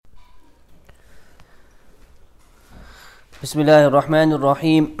بسم الله الرحمن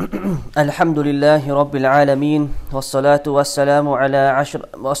الرحيم الحمد لله رب العالمين والصلاة والسلام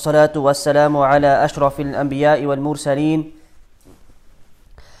على أشرف الأنبياء والمرسلين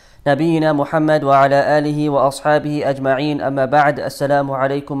نبينا محمد وعلى آله وأصحابه أجمعين أما بعد السلام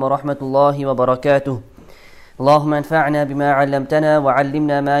عليكم ورحمة الله وبركاته اللهم انفعنا بما علمتنا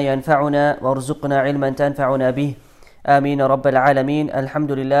وعلمنا ما ينفعنا وارزقنا علما تنفعنا به آمين رب العالمين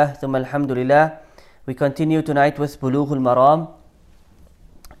الحمد لله ثم الحمد لله. We continue tonight with Bulugh al-Maram,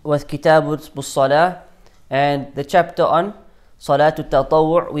 with Kitab al-Salah, and the chapter on Salatul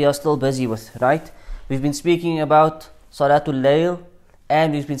Tatawwu' we are still busy with, right? We've been speaking about Salatul Layl,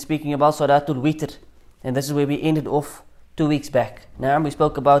 and we've been speaking about Salatul Witr, and this is where we ended off 2 weeks back. Now we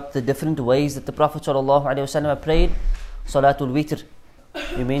spoke about the different ways that the Prophet ﷺ prayed Salatul Witr.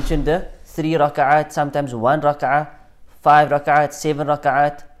 We mentioned the 3 raka'at, sometimes 1 raka'at, 5 raka'at, 7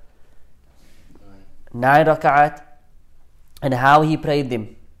 raka'at, 9 raka'at, and how he prayed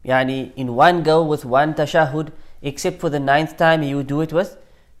them. Yani in one go with 1 tashahud, except for the 9th time he would do it with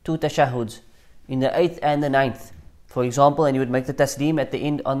 2 tashahuds, in the 8th and the 9th, for example, and he would make the taslim at the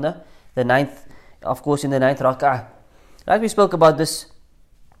end on the 9th, of course in the 9th raka'ah. Right, we spoke about this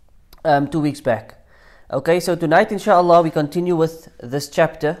 2 weeks back. Okay, so tonight inshallah we continue with this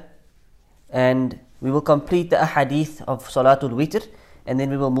chapter, and we will complete the ahadith of Salatul Witr, and then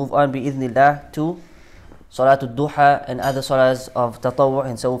we will move on bi'idhnillah to Salatul Duha and other salahs of Tatawwu'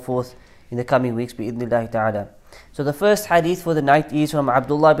 and so forth in the coming weeks bi'idhnillah ta'ala. So the first hadith for the night is from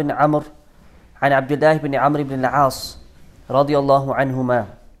Abdullah bin Amr and Abdullah bin Amr ibn al-As radiyallahu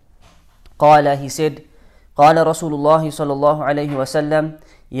anhuma. قال, he said, قال رسول الله صلى الله عليه وسلم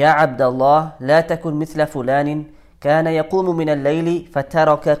يا عبد الله لا تكن مثل فلان كان يقوم من الليل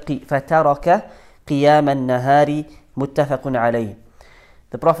فترك قيام النهار متفق عليه.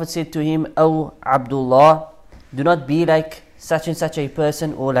 The Prophet said to him, O Abdullah, do not be like such and such a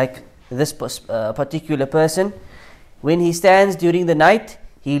person, or like this particular person. When he stands during the night,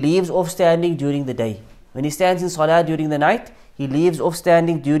 he leaves off standing during the day. When he stands in salah during the night, he leaves off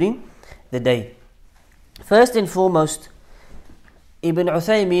standing during the day. First and foremost, Shaykh Ibn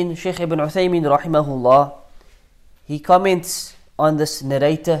Uthaymin rahimahullah, he comments on this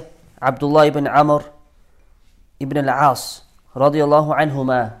narrator, Abdullah ibn Amr ibn al-As radiyallahu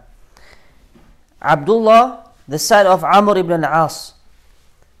anhuma. Abdullah, the son of Amr ibn al-As.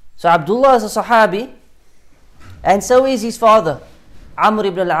 So Abdullah is a Sahabi, and so is his father, Amr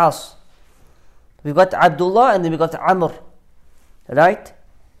ibn al-As. We've got Abdullah and then we've got Amr, right?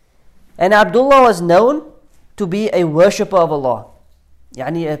 And Abdullah was known to be a worshipper of Allah.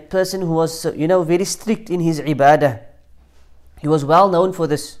 Yani a person who was, very strict in his ibadah. He was well known for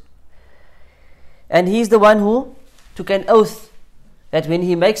this. And he's the one who took an oath that when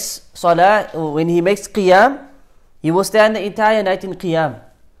he makes salah, or when he makes qiyam, he will stand the entire night in qiyam.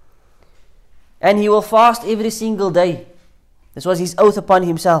 And he will fast every single day. This was his oath upon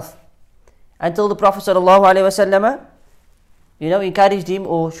himself. Until the Prophet ﷺ, encouraged him,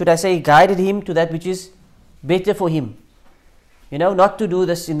 or should I say guided him to that which is better for him. Not to do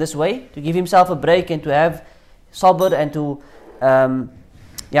this in this way, to give himself a break and to have sabr and to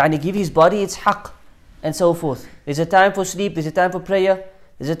give his body its haqq and so forth. There's a time for sleep, there's a time for prayer,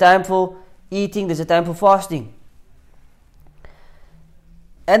 there's a time for eating, there's a time for fasting.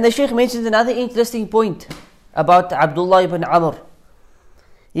 And the Shaykh mentions another interesting point about Abdullah ibn Amr.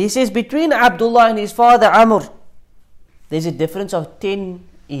 He says between Abdullah and his father Amr, there's a difference of 10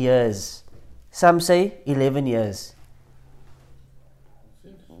 years. Some say 11 years.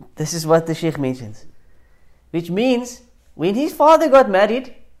 This is what the Shaykh mentions. Which means, when his father got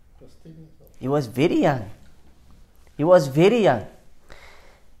married, he was very young. He was very young.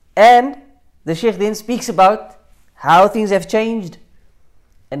 And the Shaykh then speaks about how things have changed,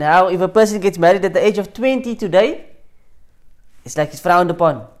 and how if a person gets married at the age of 20 today, it's like he's frowned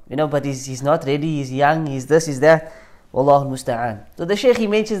upon. But he's not ready, he's young, he's this, he's that. Wallahu musta'an. So the Shaykh, he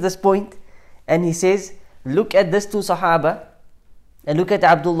mentions this point, and he says, look at this 2 Sahaba, and look at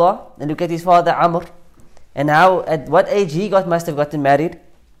Abdullah, and look at his father Amr, and how, at what age he must have gotten married.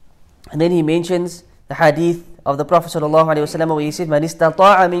 And then he mentions the hadith of the Prophet ﷺ where he said, مَنِ اسْتَطَاعَ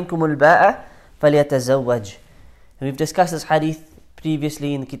مِنْكُمُ الْبَاءَ فَلْيَتَزَوَّجْ. And we've discussed this hadith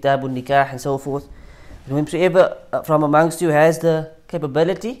previously in Kitab al-Nikah and so forth. And whoever from amongst you has the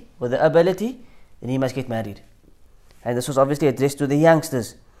capability or the ability, then he must get married. And this was obviously addressed to the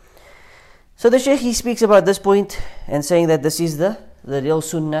youngsters. So the Shaykh, he speaks about this point and saying that this is the real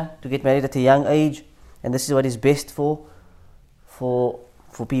sunnah, to get married at a young age, and this is what is best for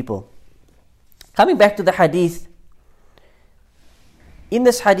people. Coming back to the hadith, In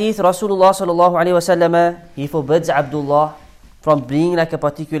this hadith, Rasulullah sallallahu alaihi wasallam, he forbids Abdullah from being like a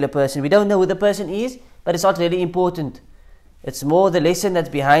particular person. We don't know who the person is, but it's not really important. It's more the lesson that's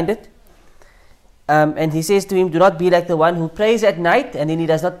behind it. And he says to him, do not be like the one who prays at night and then he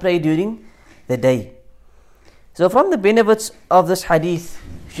does not pray during the day. So from the benefits of this hadith,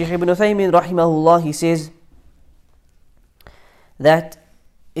 Shaykh Ibn Uthaymin rahimahullah, he says that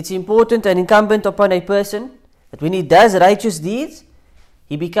it's important and incumbent upon a person that when he does righteous deeds,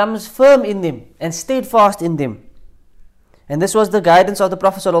 he becomes firm in them and steadfast in them. And this was the guidance of the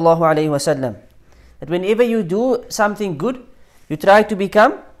Prophet sallallahu alaihi wasallam, that whenever you do something good, you try to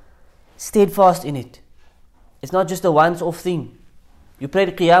become steadfast in it. It's not just a once-off thing. You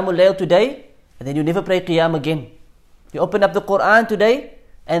prayed Qiyamul Layl today, and then you never pray Qiyam again. You open up the Quran today,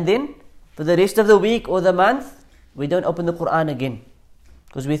 and then for the rest of the week or the month, we don't open the Quran again.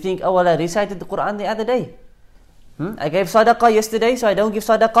 Because we think, oh well, I recited the Quran the other day. I gave sadaqah yesterday, so I don't give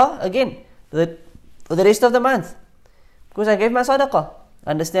sadaqah again for the rest of the month. Because I gave my sadaqah.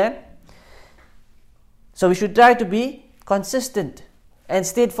 Understand? So we should try to be consistent and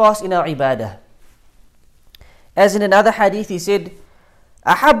steadfast in our ibadah. As in another hadith, he said,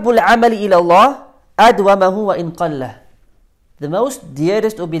 أَحَبُّ الْعَمَلِ إِلَى اللَّهِ أَدْوَمَهُ وَإِنْ قَلَّهُ. The most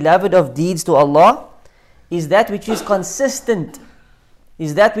dearest or beloved of deeds to Allah is that which is consistent,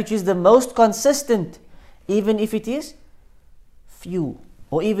 is that which is the most consistent, even if it is few,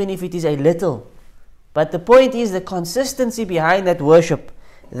 or even if it is a little. But the point is the consistency behind that worship.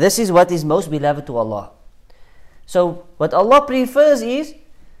 This is what is most beloved to Allah. So what Allah prefers is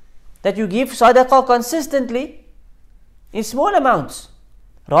that you give sadaqah consistently in small amounts,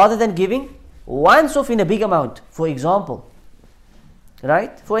 rather than giving once off in a big amount, for example.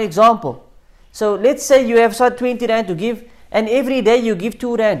 Right? For example. So let's say you have 20 rand to give, and every day you give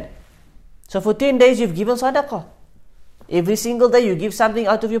 2 rand. So for 10 days you've given sadaqah. Every single day you give something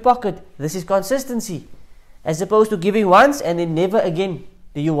out of your pocket. This is consistency. As opposed to giving once and then never again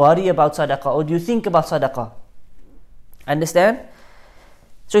do you worry about sadaqah or do you think about sadaqah. Understand?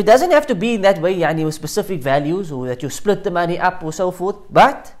 So it doesn't have to be in that way, with specific values, or that you split the money up or so forth,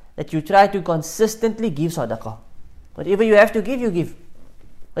 but that you try to consistently give sadaqah. Whatever you have to give, you give.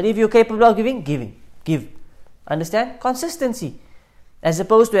 But if you're capable of giving, give. Understand? Consistency. As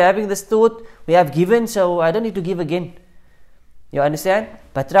opposed to having this thought, we have given, so I don't need to give again. You understand?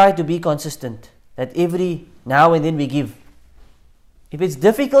 But try to be consistent, that every now and then we give. If it's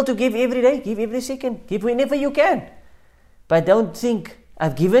difficult to give every day, give every second. Give whenever you can. But don't think,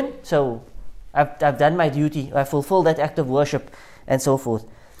 I've given, so I've done my duty, I've fulfilled that act of worship, and so forth.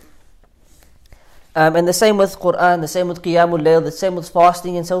 And the same with Quran, the same with Qiyamul Layl, the same with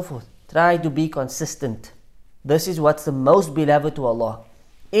fasting and so forth. Try to be consistent. This is what's the most beloved to Allah.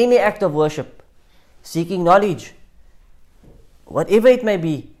 Any act of worship, seeking knowledge, whatever it may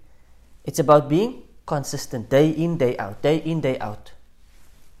be, it's about being consistent, day in, day out, day in, day out.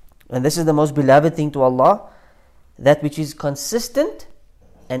 And this is the most beloved thing to Allah, that which is consistent,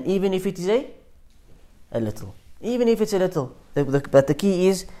 and even if it is a little. Even if it's a little. But the key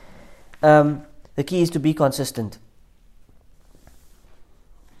is to be consistent.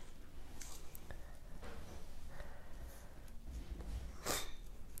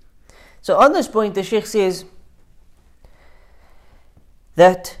 So on this point, the Shaykh says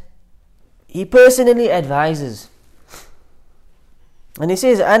that he personally advises, and he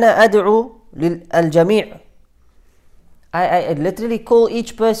says, "Ana ad'u al-jami'." I literally call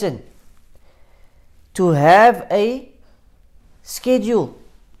each person to have a schedule,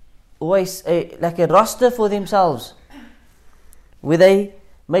 or like a roster for themselves, where they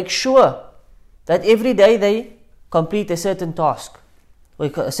make sure that every day they complete a certain task, or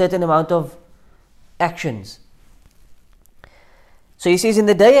a certain amount of actions. So he says, in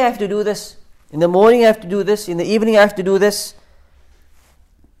the day I have to do this, in the morning I have to do this, in the evening I have to do this,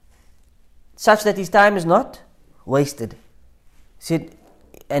 such that his time is not wasted. He said,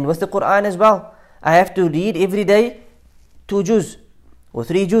 and with the Quran as well, I have to read every day 2 juz or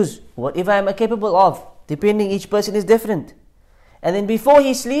 3 juz, whatever I am capable of, depending, each person is different. And then before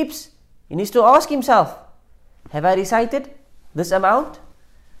he sleeps, he needs to ask himself, have I recited this amount?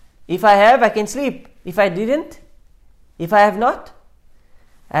 If I have, I can sleep. If I didn't, if I have not,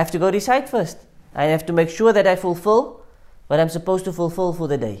 I have to go recite first. I have to make sure that I fulfill what I'm supposed to fulfill for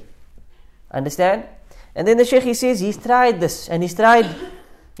the day. Understand? And then the Shaykh, he says, he's tried this, and he's tried,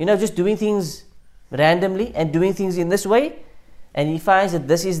 just doing things randomly and doing things in this way, and he finds that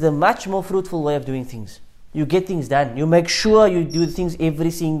this is the much more fruitful way of doing things. You get things done. You make sure you do things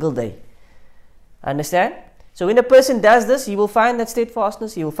every single day. Understand? So when a person does this, he will find that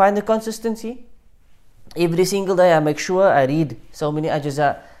steadfastness, he will find the consistency, Every single day I make sure I read so many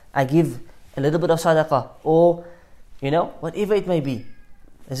ajza, I give a little bit of sadaqah, or whatever it may be.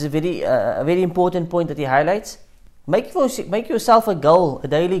 This is a very important point that he highlights. Make yourself a goal, a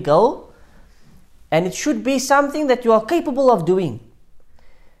daily goal, and it should be something that you are capable of doing.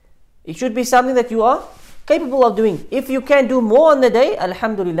 It should be something that you are capable of doing. If you can do more on the day,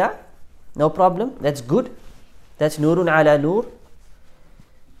 alhamdulillah, no problem, that's good. That's nurun ala nur.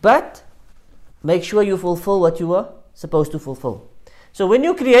 But make sure you fulfill what you are supposed to fulfill. So when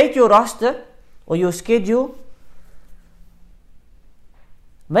you create your roster or your schedule,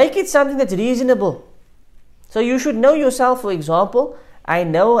 make it something that's reasonable. So you should know yourself, for example, I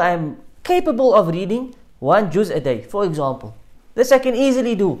know I'm capable of reading 1 juz a day, for example. This I can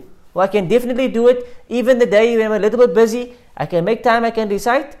easily do. Or I can definitely do it even the day when I'm a little bit busy. I can make time, I can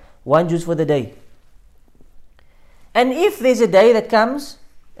recite 1 juz for the day. And if there's a day that comes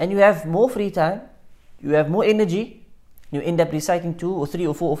and you have more free time, you have more energy, you end up reciting 2 or 3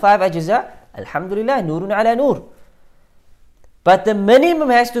 or 4 or 5 ajza, alhamdulillah, nurun ala nur. But the minimum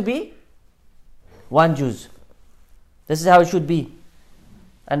has to be 1 juz. This is how it should be.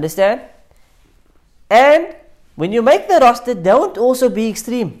 Understand? And when you make the roster, don't also be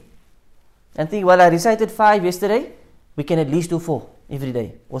extreme and think, well, I recited 5 yesterday, we can at least do 4 every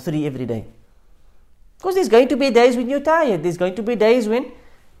day or 3 every day. Because there's going to be days when you're tired. There's going to be days when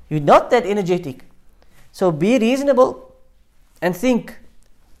you're not that energetic. So be reasonable and think,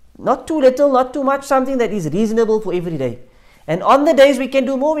 not too little, not too much, something that is reasonable for every day. And on the days we can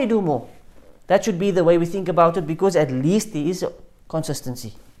do more, we do more. That should be the way we think about it, because at least there is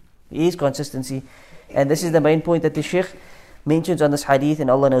consistency. There is consistency. And this is the main point that the Shaykh mentions on this hadith, and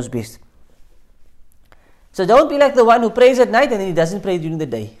Allah knows best. So don't be like the one who prays at night and then he doesn't pray during the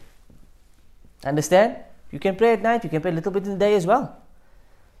day. Understand? You can pray at night, you can pray a little bit in the day as well.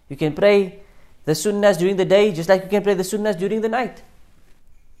 You can pray the sunnahs during the day just like you can pray the sunnahs during the night.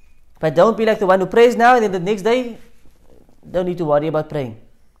 But don't be like the one who prays now and then the next day, don't need to worry about praying.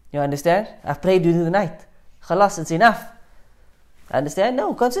 You understand? I've prayed during the night. Khalas, it's enough. Understand?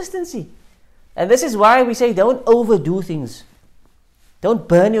 No, consistency. And this is why we say don't overdo things. Don't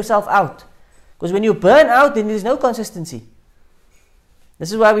burn yourself out. Because when you burn out, then there's no consistency.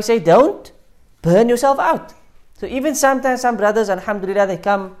 This is why we say don't burn yourself out. So even sometimes some brothers, alhamdulillah, they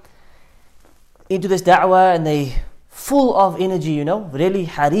come into this da'wah and they full of energy, really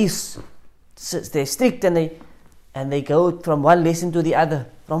haris. They're strict and they go from one lesson to the other,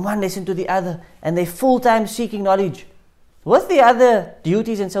 and they full-time seeking knowledge. With the other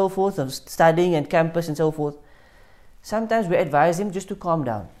duties and so forth, of studying and campus and so forth, sometimes we advise them just to calm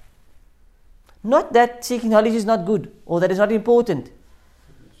down. Not that seeking knowledge is not good, or that is not important.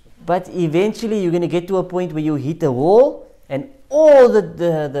 But eventually you're going to get to a point where you hit a wall and all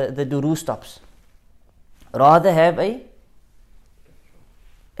the durus stops. Rather have a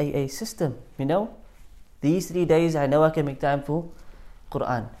system, These 3 days I know I can make time for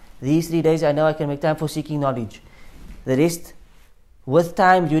Quran. These 3 days I know I can make time for seeking knowledge. The rest with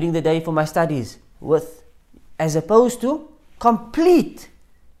time during the day for my studies. As opposed to complete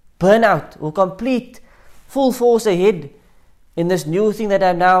burnout or complete full force ahead in this new thing that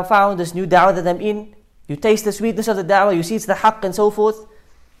I've now found, this new da'wah that I'm in. You taste the sweetness of the da'wah, you see it's the haqq and so forth.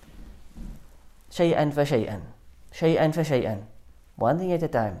 Shay'an fa shay'an. Shay'an fa shay'an. One thing at a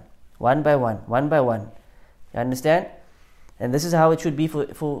time. One by one. You understand? And this is how it should be for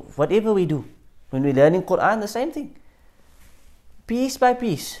whatever we do. When we're learning Quran, the same thing. Piece by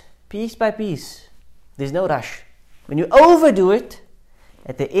piece. Piece by piece. There's no rush. When you overdo it,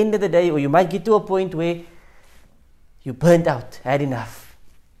 at the end of the day, or you might get to a point where you burnt out, had enough.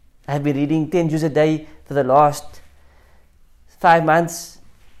 I've been reading 10 juz a day for the last 5 months.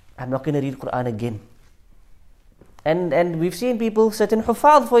 I'm not going to read Quran again. And we've seen people, certain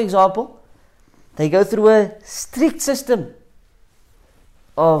hufad, for example, they go through a strict system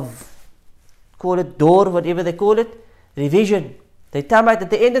of, call it door, whatever they call it, revision. They tamat, at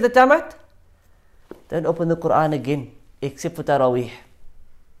the end of the tamat, don't open the Quran again, except for Taraweeh.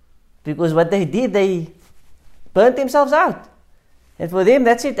 Because what they did, they burnt themselves out. And for them,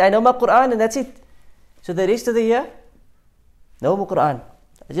 that's it. I know my Quran and that's it. So the rest of the year, no more Quran.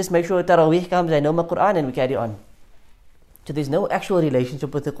 I just make sure Taraweeh comes, I know my Quran, and we carry on. So there's no actual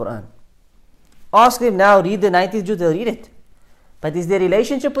relationship with the Quran. Ask them now, read the 90th juz, they'll read it. But is there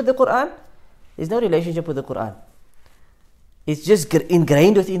relationship with the Quran? There's no relationship with the Quran. It's just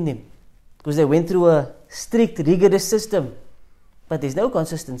ingrained within them. Because they went through a strict, rigorous system. But there's no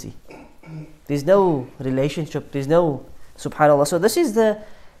consistency. There's no relationship. There's no, subhanAllah. So this is the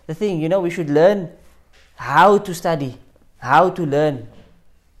thing, we should learn how to study, how to learn.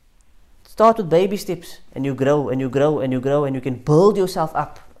 Start with baby steps, and you grow and you grow and you grow, and you can build yourself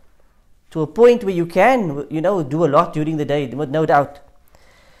up to a point where you can, do a lot during the day, no doubt.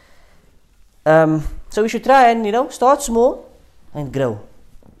 So we should try and, start small and grow.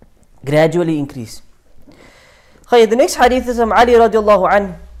 Gradually increase. The next hadith is from Ali radiallahu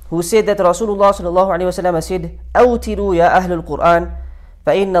anhu, who said that Rasulullah sallallahu alayhi wa sallam said, أوتروا يا أهل القرآن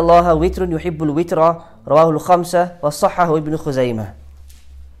فإن الله وتر يحب الوتر رواه الخمسة وصححه ابن خزيمة.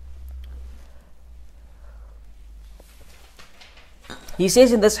 He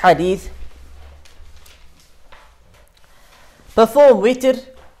says in this hadith, perform witr,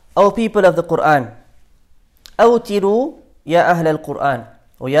 O people of the Quran. أوتروا يا أهل القرآن,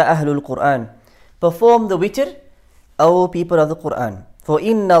 or يا أهل القرآن. Perform the witr, O people of the Quran. For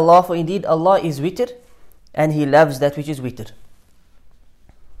indeed Allah is witr, and He loves that which is witr.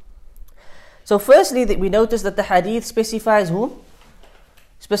 So firstly, we notice that the hadith specifies whom?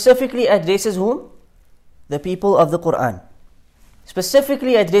 Specifically addresses whom? The people of the Quran.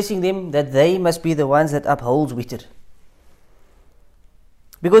 Specifically addressing them that they must be the ones that upholds witr.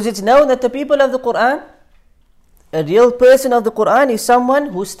 Because it's known that the people of the Quran, a real person of the Quran is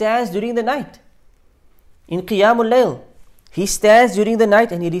someone who stands during the night. In Qiyamul Layl, he stands during the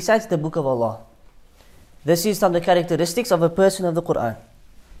night and he recites the book of Allah. This is some of the characteristics of a person of the Quran.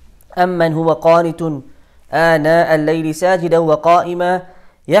 أَمَّنْ هُوَ قَانِتٌ آنَاءَ اللَّيْلِ سَاجِدًا وَقَائِمًا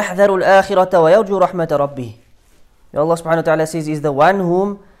يَحْذَرُ الْآخِرَةَ وَيَرْجُو رَحْمَةَ رَبِّهِ. Allah subhanahu wa ta'ala says, is the one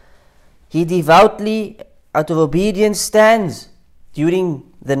whom he devoutly, out of obedience, stands during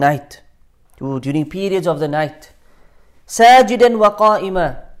the night, during periods of the night. سَاجِدًا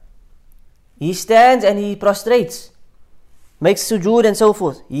وَقَائِمًا. He stands and he prostrates, makes sujood and so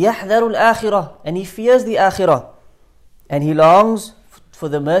forth. يَحْذَرُ الْآخِرَةَ. And he fears the akhirah. And he longs for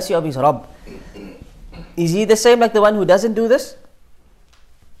the mercy of his Rabb. Is he the same like the one who doesn't do this?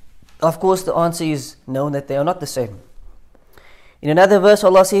 Of course, the answer is no, that they are not the same. In another verse,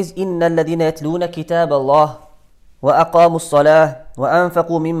 Allah says, إِنَّ الَّذِينَ يَتْلُونَ كِتَابَ اللَّهِ وَأَقَامُوا الصَّلَاةَ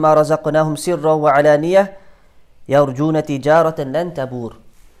وَأَنفَقُوا مِمَّا رَزَقْنَاهُمْ سِرًّا وَعَلَانِيَةً يَرْجُونَ تِجَارَةً لَنْ تَبُورَ.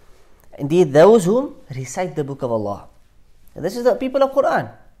 Indeed, those whom recite the book of Allah. And this is the people of Quran.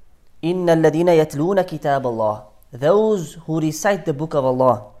 إِنَّ الَّذِينَ يَتْلُونَ كِتَابَ اللَّهِ. Those who recite the book of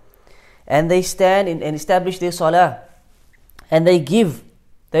Allah. And they stand and establish their salah. And they give.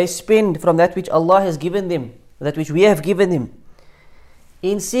 They spend from that which Allah has given them, that which we have given them,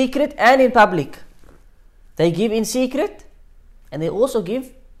 in secret and in public. They give in secret and they also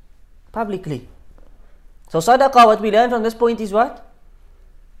give publicly. So sadaqah, what we learn from this point is what?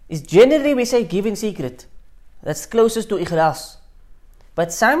 Is generally we say give in secret. That's closest to ikhlas.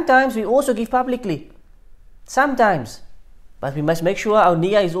 But sometimes we also give publicly. Sometimes. But we must make sure our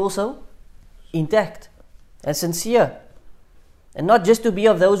niyyah is also intact and sincere. And not just to be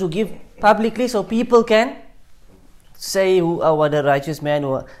of those who give publicly so people can say what a righteous man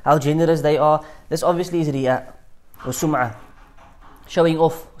or how generous they are. This obviously is riya or sum'ah, showing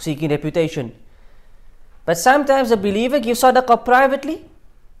off, seeking reputation. But sometimes a believer gives sadaqah privately,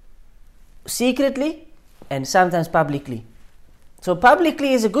 secretly, and sometimes publicly. So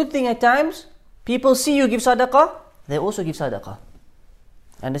publicly is a good thing at times. People see you give sadaqah, they also give sadaqah.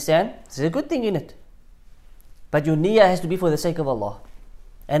 Understand? There's a good thing in it. But your niyyah has to be for the sake of Allah.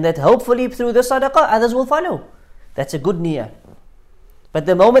 And that hopefully through the sadaqah, others will follow. That's a good niyyah. But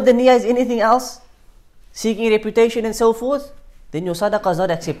the moment the niyyah is anything else, seeking reputation and so forth, then your sadaqah is not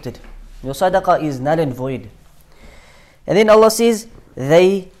accepted. Your sadaqah is null and void. And then Allah says,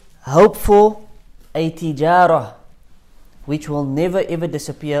 they hope for a tijarah, which will never ever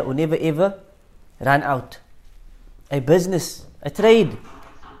disappear or never ever run out. A business, a trade,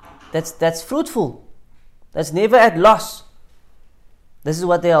 that's fruitful. That's never at loss. This is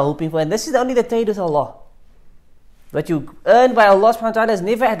what they are hoping for. And this is only the trade with Allah. What you earn by Allah subhanahu wa ta'ala is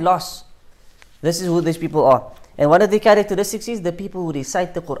never at loss. This is who these people are. And one of the characteristics is the people who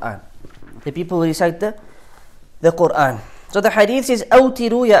recite the Quran. The people who recite the Quran. So the hadith says,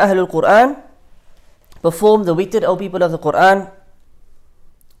 أَوْتِرُوا يَا أَهْلُ الْقُرْآنِ. Perform the witr, O people of the Quran.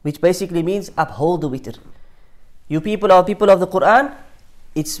 Which basically means uphold the witr. You people are people of the Quran.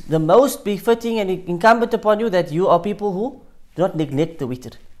 It's the most befitting and incumbent upon you that you are people who do not neglect the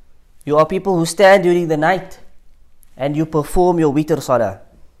witr. You are people who stand during the night and you perform your witr salah.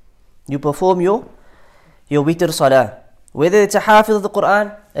 You perform your witr salah. Whether it's a hafiz of the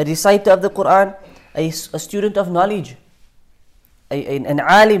Quran, a reciter of the Quran, a student of knowledge, an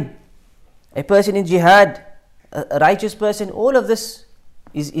alim, a person in jihad, a righteous person, all of this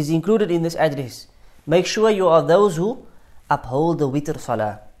is included in this address. Make sure you are those who uphold the witr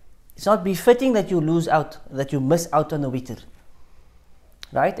salah. It's not befitting that you lose out, that you miss out on the witr.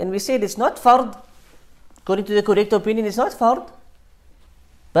 Right? And we said it's not fard. According to the correct opinion, it's not fard.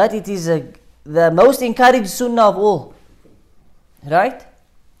 But it is the most encouraged sunnah of all. Right?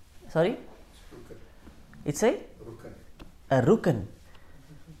 Sorry? It's a rukn.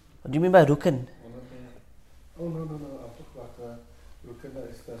 What do you mean by rukn? Oh, no. I'm talking about rukn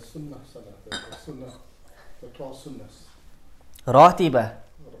is the sunnah salah, the sunnah, the 12 sunnahs. Ratiba.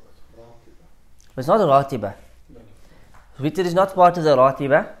 It's not a ratiba. No. Witr is not part of the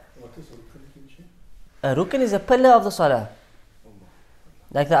ratiba. What is rukn? A rukn is a pillar of the salah.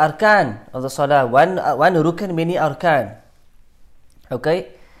 Like the arkan of the salah. One rukn, many arkan. Okay?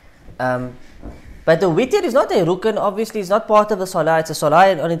 But the witr is not a rukn. Obviously, it's not part of the salah. It's a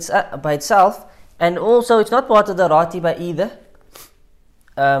salah by itself. And also, it's not part of the ratiba either.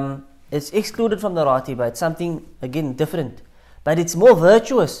 It's excluded from the ratiba. It's something, again, different. But it's more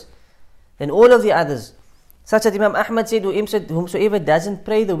virtuous than all of the others. Such that Imam Ahmad said, whomsoever doesn't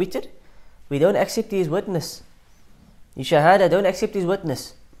pray the witr, we don't accept his witness. In shahada, don't accept his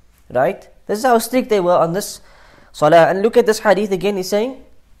witness. Right? This is how strict they were on this salah. And look at this hadith again. He's saying,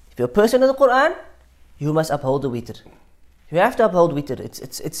 if you're a person of the Quran, you must uphold the witr. You have to uphold witr.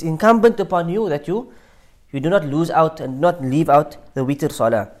 It's incumbent upon you that you do not lose out and not leave out the witr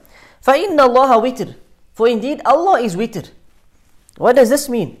salah. فَإِنَّ اللَّهَ witr. For indeed Allah is witr. What does this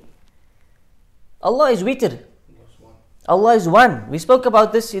mean? Allah is witr. Allah is one. We spoke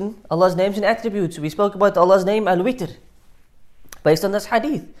about this in Allah's names and attributes. We spoke about Allah's name al-witr based on this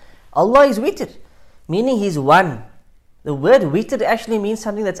hadith. Allah is witr, meaning He's one. The word witr actually means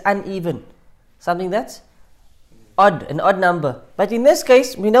something that's uneven, something that's odd, an odd number. But in this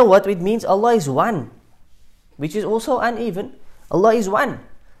case, we know what it means. Allah is one, which is also uneven. Allah is one.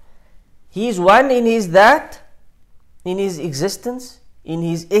 He is one in His that, in His existence, in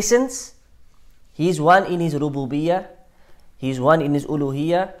His essence. He is one in His rububiyyah. He is one in His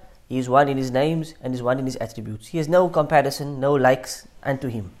uluhiyyah. He is one in His names and He is one in His attributes. He has no comparison, no likes unto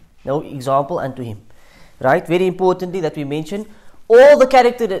Him, no example unto Him. Right? Very importantly that we mention all the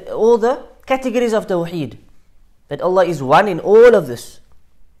categories of Tawheed. That Allah is one in all of this.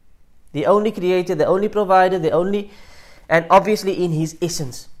 The only creator, the only provider, and obviously in His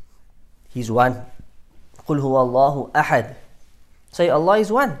essence. He's one. قُلْ هُوَ اللَّهُ أَحَدٌ. Say Allah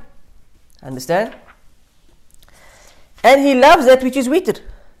is one. Understand? And He loves that which is witr.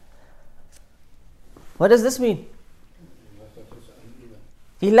 What does this mean?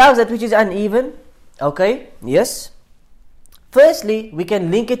 He loves that which is uneven. Okay, yes. Firstly, we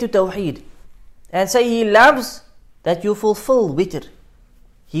can link it to Tawheed and say He loves that you fulfill witr,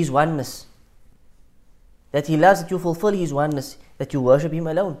 His oneness. That He loves that you fulfill His oneness, that you worship Him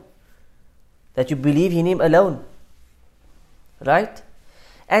alone, that you believe in Him alone. Right?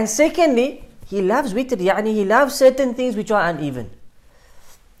 And secondly, He loves witr, yani He loves certain things which are uneven.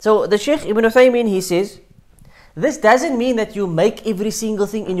 So the Shaykh Ibn Uthaymin, he says, this doesn't mean that you make every single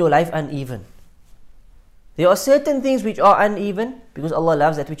thing in your life uneven. There are certain things which are uneven because Allah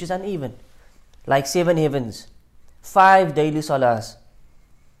loves that which is uneven. Like 7 heavens, 5 daily salahs.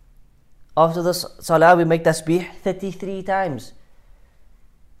 After the salah we make tasbih 33 times.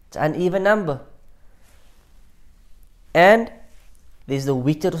 It's an uneven number. And there's the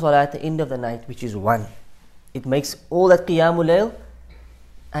witr salah at the end of the night, which is 1. It makes all that qiyamul layl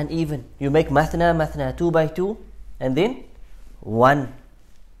uneven. You make mathna, 2 by 2, and then 1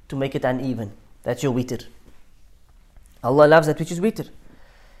 to make it uneven. That's your witr. Allah loves that which is witr.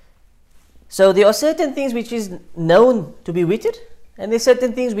 So there are certain things which is known to be witr, and there are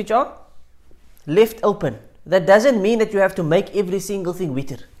certain things which are left open. That doesn't mean that you have to make every single thing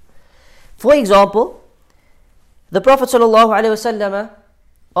witr. For example, the Prophet ﷺ,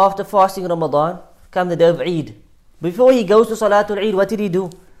 after fasting Ramadan, come the day of Eid. Before he goes to Salatul Eid, what did he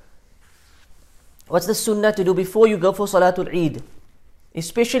do? What's the sunnah to do before you go for Salatul Eid?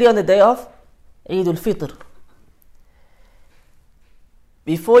 Especially on the day of Eid al-Fitr.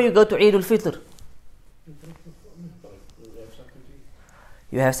 Before you go to Eid al-Fitr,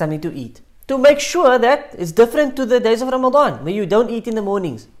 you have something to eat. To make sure that it's different to the days of Ramadan, where you don't eat in the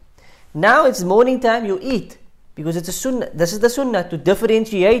mornings. Now it's morning time, you eat. Because it's a sunnah. This is the sunnah, to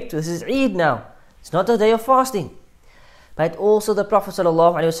differentiate. This is Eid now. It's not a day of fasting. But also the Prophet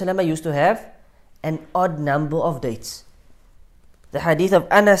ﷺ used to have an odd number of dates. The hadith of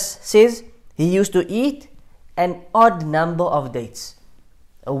Anas says he used to eat an odd number of dates.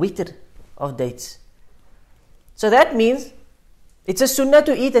 A witr of dates. So that means it's a sunnah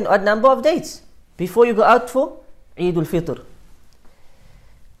to eat an odd number of dates before you go out for Eid al-Fitr.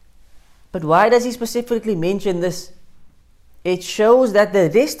 But why does he specifically mention this? It shows that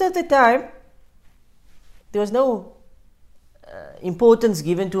the rest of the time there was no importance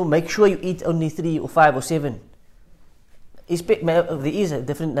given to make sure you eat only 3 or 5 or 7. There is a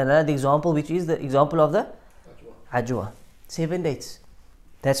different another example, which is the example of the ajwa, 7 dates.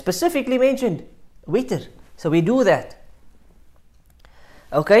 That's specifically mentioned, witr. So we do that.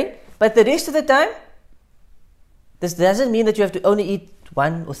 Okay, but the rest of the time, this doesn't mean that you have to only eat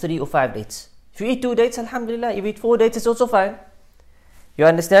 1 or 3 or 5 dates. If you eat 2 dates, alhamdulillah. If you eat 4 dates, it's also fine. You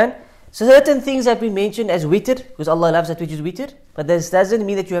understand? So certain things have been mentioned as witr, because Allah loves that which is witr, but this doesn't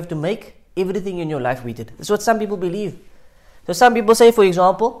mean that you have to make everything in your life witr. That's what some people believe. So some people say, for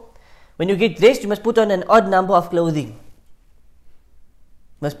example, when you get dressed, you must put on an odd number of clothing. You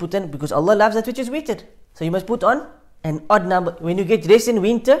must put on, because Allah loves that which is witr. So you must put on an odd number. When you get dressed in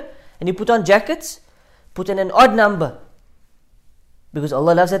winter and you put on jackets, put on an odd number, because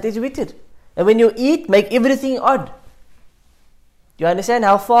Allah loves that which is witr. And when you eat, make everything odd. Do you understand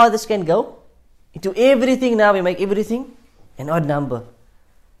how far this can go? Into everything now, we make everything an odd number.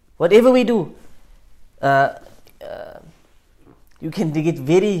 Whatever we do, you can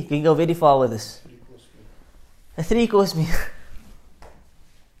go very far with this. A 3-course meal.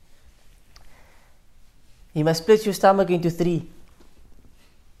 You must split your stomach into 3.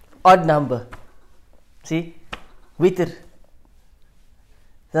 Odd number. See? Witr.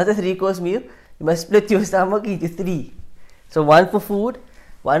 Not a 3-course meal. You must split your stomach into 3. So 1 for food,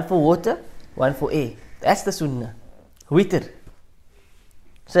 1 for water, 1 for air. That's the sunnah. Witr.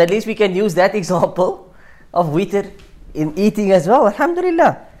 So at least we can use that example of witr in eating as well.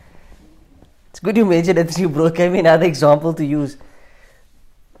 Alhamdulillah. It's good you mentioned that you gave me another example to use.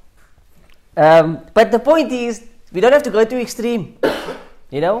 But the point is, we don't have to go to extreme,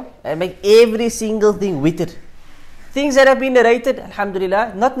 and make every single thing witr. Things that have been narrated,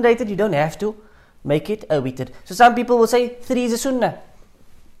 alhamdulillah, not narrated, you don't have to make it a witr. So some people will say 3 is a sunnah.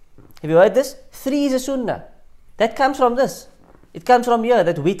 Have you heard this? 3 is a sunnah. That comes from this. It comes from here,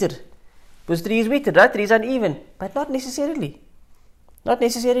 that witr. Because 3 is witr, right? 3 is uneven. But not necessarily. Not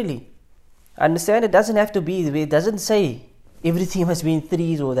necessarily. Understand? It doesn't have to be the way. It doesn't say everything must be in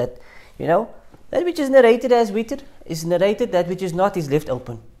 3s or that. That which is narrated as witr is narrated. That which is not is left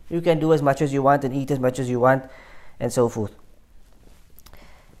open. You can do as much as you want and eat as much as you want and so forth.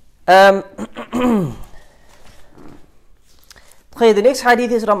 The next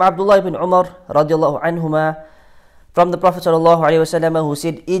hadith is from Abdullah ibn Umar radiallahu anhuma, from the Prophet sallallahu alaihi wasallam, who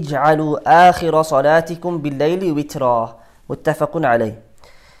said, "Ij'alu akhira salatikum bil-layli witra." Muttafaqun alayh.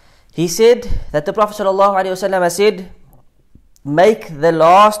 He said that the Prophet sallallahu alaihi wasallam said, make the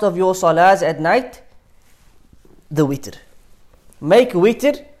last of your salahs at night the witr. Make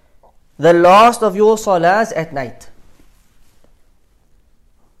witr the last of your salahs at night.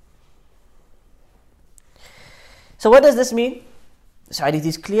 So what does this mean? This hadith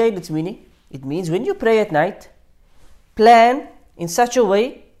is clear in its meaning. It means when you pray at night, plan in such a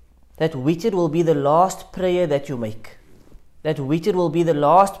way that witr will be the last prayer that you make. That witr will be the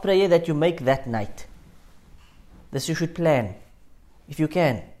last prayer that you make that night. This you should plan, if you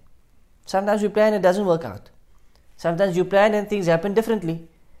can. Sometimes you plan and it doesn't work out. Sometimes you plan and things happen differently.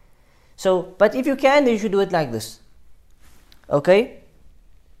 So, but if you can, then you should do it like this. Okay?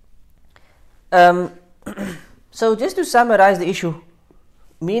 So just to summarize the issue,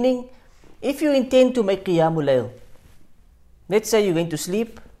 meaning, if you intend to make Qiyamul Layl, let's say you're going to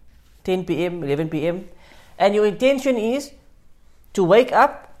sleep 10 p.m., 11 p.m., and your intention is to wake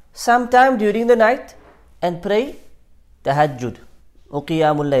up sometime during the night and pray Tahajjud or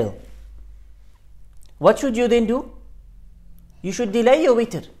Qiyamul Layl. What should you then do? You should delay your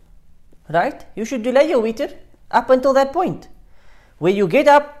witr, right? You should delay your witr up until that point, where you get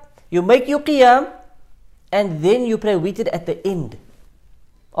up, you make your Qiyam, and then you pray witr at the end.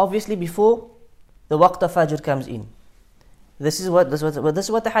 Obviously before the waqt of Fajr comes in. This is what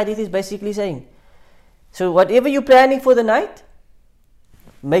the hadith is basically saying. So whatever you're planning for the night,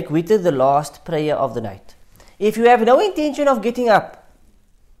 make witr the last prayer of the night. If you have no intention of getting up,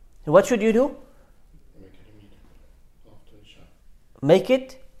 what should you do? Make it immediately after Isha. Make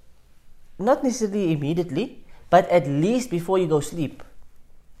it not necessarily immediately, but at least before you go sleep.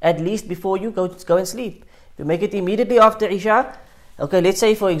 At least before you go and sleep. You make it immediately after Isha. Okay, let's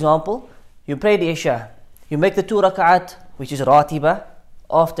say for example, you pray the Isha. You make the 2 rak'at, which is Ratiba,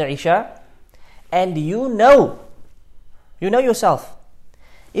 after Isha. And you know yourself,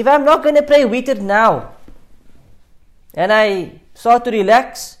 if I'm not going to pray witr now, and I start to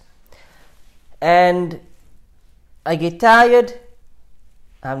relax, and I get tired,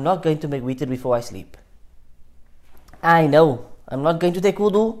 I'm not going to make witr before I sleep. I know I'm not going to take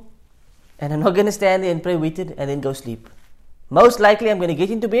wudu, and I'm not going to stand there and pray witr and then go sleep. Most likely I'm going to get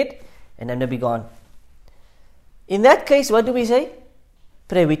into bed and I'm going to be gone. In that case, what do we say?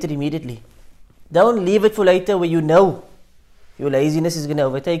 Pray witr immediately. Don't leave it for later where you know your laziness is going to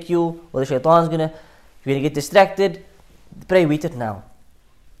overtake you, or the shaitan is you're going to get distracted. Pray witr now.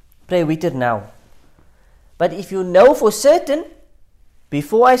 Pray witr now. But if you know for certain,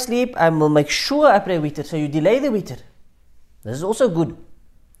 before I sleep, I will make sure I pray witr. So you delay the witr. This is also good.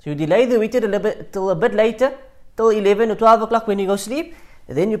 So you delay the witr till a bit later, till 11 or 12 o'clock when you go sleep,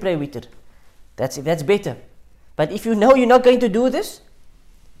 and then you pray witr. That's better. But if you know you're not going to do this,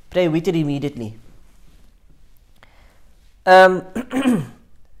 pray witr immediately.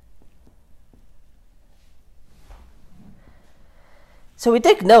 So we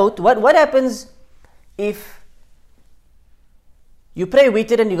take note, what happens if you pray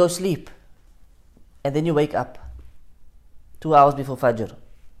witr and you go sleep, and then you wake up 2 hours before Fajr,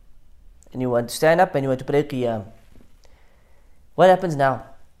 and you want to stand up and you want to pray Qiyam. What happens now?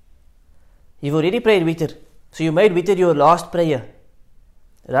 You've already prayed witr, so you made witr your last prayer,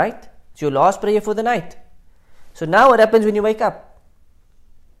 right? It's your last prayer for the night. So now what happens when you wake up?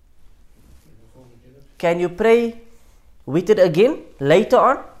 Can you pray witr again later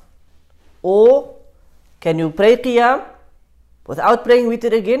on? Or can you pray Qiyam without praying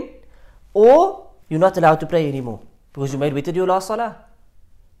witr again? Or you're not allowed to pray anymore because you made witr your last salah.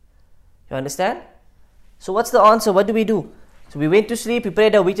 You understand? So what's the answer? What do we do? So we went to sleep, we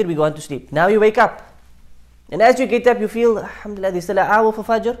prayed our witr, we go on to sleep. Now you wake up. And as you get up, you feel, alhamdulillah, there's still an hour for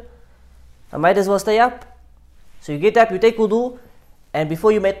Fajr. I might as well stay up. So you get up, you take wudu, and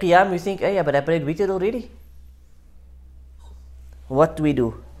before you make Qiyam, you think, hey, but I prayed witr already. What do we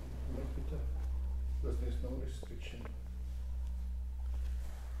do? Because there's no restriction.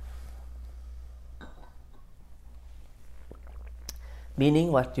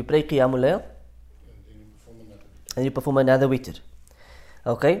 Meaning what? You pray Qiyamul Layl, and you perform another witr.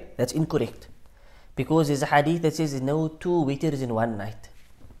 Okay? That's incorrect. Because there's a hadith that says no 2 witrs in one night.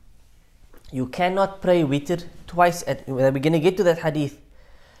 You cannot pray witr twice. We're going to get to that hadith.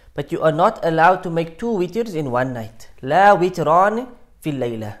 But you are not allowed to make 2 witrs in one night. La witran fil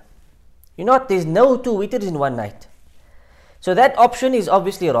layla. There's no 2 witrs in one night. So that option is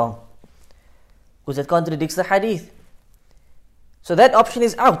obviously wrong, because that contradicts the hadith. So that option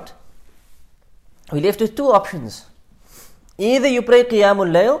is out. We left with 2 options. Either you pray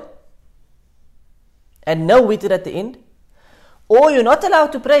Qiyamul Layl and no witr at the end, or you're not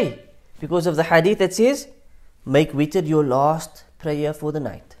allowed to pray because of the hadith that says, make witr your last prayer for the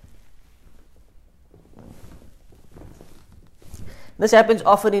night. This happens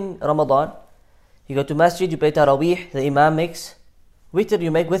often in Ramadan. You go to masjid, you pray Taraweeh, the Imam makes witr,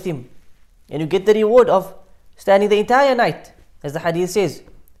 you make with him. And you get the reward of standing the entire night, as the hadith says.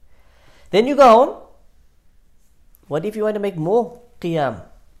 Then you go home. What if you want to make more Qiyam?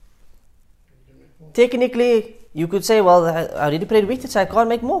 Technically, you could say, well, I already prayed witr, so I can't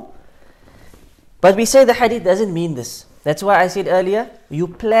make more. But we say the hadith doesn't mean this. That's why I said earlier, you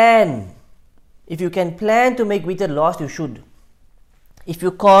plan. If you can plan to make witr last, you should. If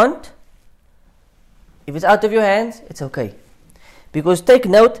you can't, if it's out of your hands, it's okay. Because take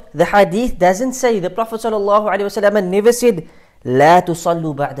note, the hadith doesn't say, the Prophet ﷺ never said, La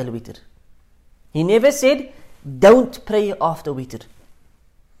tusallu ba'da al-witr. He never said, don't pray after witr.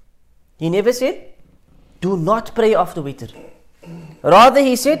 He never said, do not pray after witr. Rather,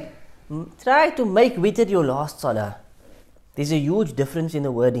 he said, try to make witr your last salah. There's a huge difference in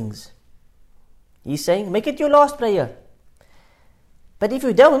the wordings. He's saying, make it your last prayer. But if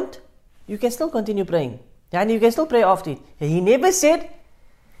you don't, you can still continue praying. And you can still pray after it. He never said,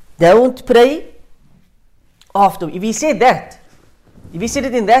 don't pray after. If he said that, if he said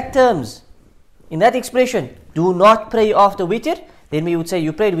it in that terms, in that expression, do not pray after witr, then we would say,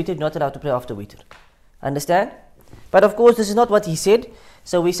 you prayed witr, not allowed to pray after witr. Understand? But of course, this is not what he said.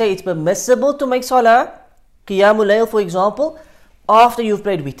 So we say it's permissible to make salah, Qiyamul Layl for example, after you've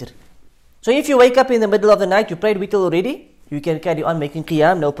prayed witr. So if you wake up in the middle of the night, you prayed witr already, you can carry on making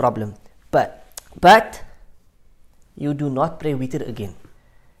Qiyam, no problem. But you do not pray witr again.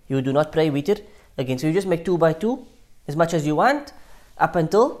 You do not pray witr again. So you just make 2 by 2 as much as you want up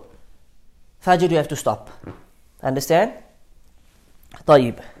until Fajr. You have to stop. Understand?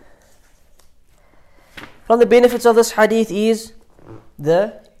 طيب. From the benefits of this hadith is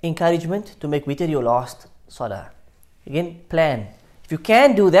the encouragement to make witr your last salah. Again, plan. If you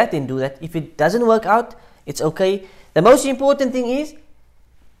can do that, then do that. If it doesn't work out, it's okay. The most important thing is,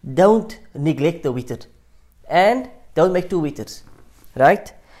 don't neglect the witr. And don't make 2 witrs.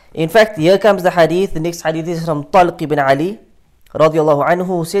 Right? In fact, here comes the hadith. The next hadith is from Talq ibn Ali radiyallahu anhu,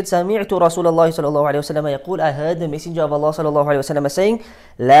 who said, سمعت رسول الله صلى الله عليه وسلم يقول, I heard the messenger of Allah صلى الله عليه وسلم saying,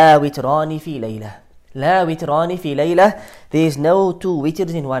 لا وتران في ليلة. لا وتران في ليلة. There is no two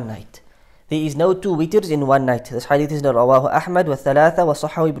witrs in one night. There is no two witrs in one night. This hadith is رواه أحمد والثلاثة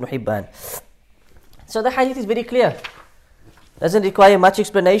وصححه ابن حبان. So the hadith is very clear. Doesn't require much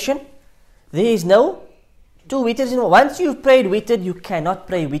explanation. There is no two witrs in one. Once you've prayed witr, you cannot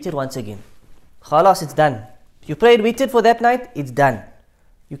pray witr once again. Khalas, it's done. You prayed witr for that night, it's done.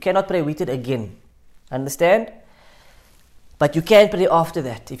 You cannot pray witr again. Understand? But you can pray after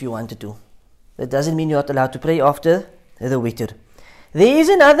that if you wanted to. That doesn't mean you're not allowed to pray after the witr. There is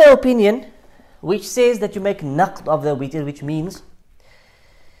another opinion which says that you make naqd of the witr, which means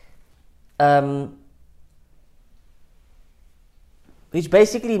which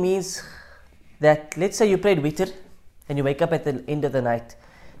basically means that, let's say you prayed witr and you wake up at the end of the night,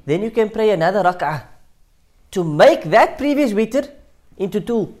 then you can pray another rak'ah to make that previous witr into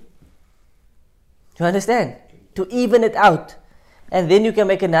two. You understand? To even it out. And then you can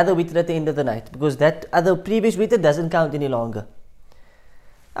make another witr at the end of the night, because that other previous witr doesn't count any longer.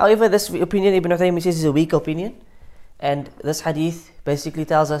 However, this opinion Ibn Uthaymeen says is a weak opinion, and this hadith basically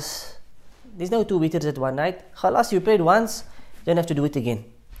tells us there's no two witrs at one night. Khalas, you prayed once, you don't have to do it again.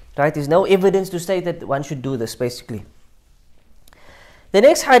 Right? There's no evidence to say that one should do this, basically. The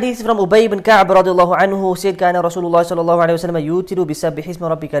next hadith from Ubay ibn Ka'b radiallahu anhu, who said, كان رسول الله صلى الله عليه وسلم يوتر بسبح اسم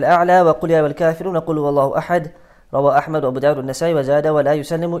ربك الأعلى وقل يا والكافرون قل هو الله أحد رواه أحمد وأبو داود والنسائي وزاد ولا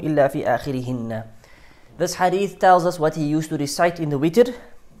يسلم إلا في آخرهن. This hadith tells us what he used to recite in the witr.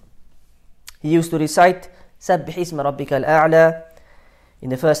 He used to recite سبح اسم ربك الأعلى in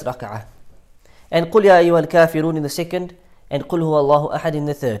the first rak'ah, and قل يا أيها الكافرون in the second, and قل هو الله أحد in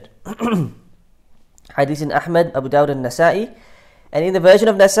the third. Hadith in Ahmad, Abu Dawud and Nasa'i. And in the version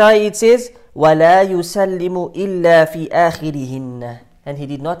of Nasa'i it says وَلَا يُسَلِّمُ إِلَّا فِي آخِرِهِنَّ. And he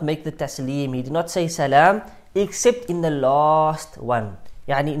did not make the taslim, he did not say salam, except in the last one,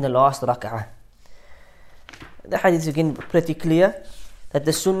 يعني in the last rak'ah. The hadith is again pretty clear that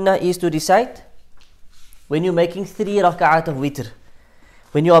the sunnah is to recite when you're making 3 rak'at of witr.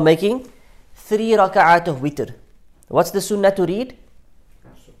 When you are making 3 rak'at of witr, what's the sunnah to read?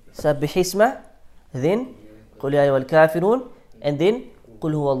 Sabbih isma, then قُلْ يَا أَيُّهَا الْكَافِرُونَ, and then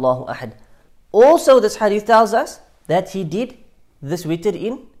قُلْ هُوَ اللَّهُ أَحَدٌ. Also, this hadith tells us that he did this witr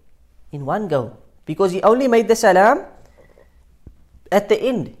in one go, because he only made the salam at the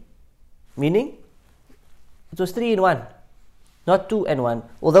end, meaning it was 3 in 1, not 2 and 1.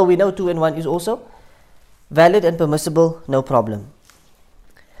 Although we know 2 and 1 is also valid and permissible, no problem.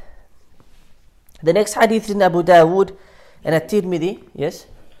 The next hadith in Abu Dawood and At-Tirmidhi, yes?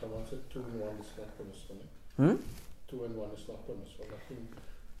 The one said 2 and 1 is not permissible. 2 and 1 is not permissible. I think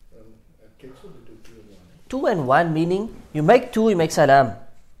at Kitzel they do 2 and 1. 2 and 1 meaning you make 2, you make salam.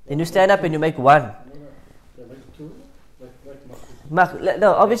 Then you stand up and you make 1. No, they make 2 like Maghrib.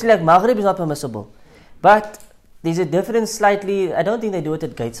 No, obviously like Maghrib is not permissible. But there's a difference slightly. I don't think they do it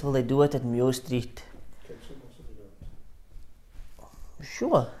at Gatesville, they do it at Muir Street. Kitzel also do that.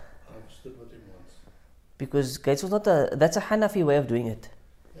 Sure. I've stood with him once. Because Gatesville's not that's a Hanafi way of doing it.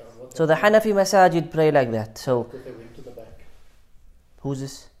 Yeah, So the Hanafi Masajid pray like that. So because they went to the back. who's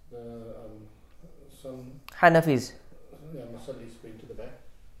this? Some Hanafis. Masalis went to the back.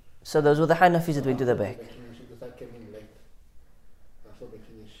 So those were the Hanafis that went to the back. Because I came in late. I thought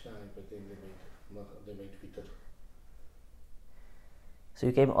making is shy, but then they made Twitter. So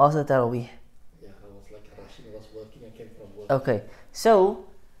you came after Taraweeh. Yeah, I was like rushing. I was working. I came from work. Okay. So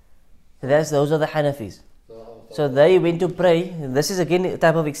those are the Hanafis. So So they went to pray. This is again a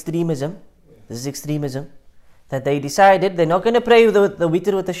type of extremism. This is extremism. That they decided they're not going to pray the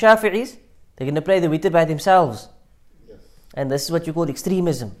witr with the Shafi'is. They're going to pray the witr by themselves. yes. And this is what you call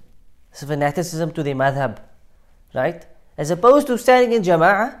extremism. This is fanaticism to their madhab. Right? As opposed to standing in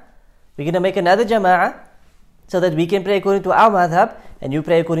jama'ah, we're going to make another jama'ah so that we can pray according to our madhab and you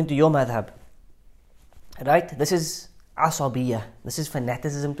pray according to your madhab. Right? This is asabiyah. This is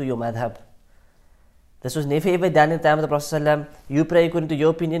fanaticism to your madhab. This was never ever done in the time of the Prophet ﷺ. You pray according to your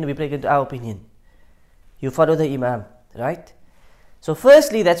opinion, we pray according to our opinion. You follow the Imam. Right? So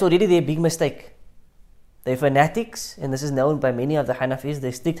firstly, that's already their big mistake. They're fanatics, and this is known by many of the Hanafis.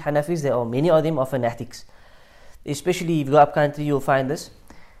 They're strict Hanafis. There are many of them are fanatics. Especially if you go up country, you'll find this.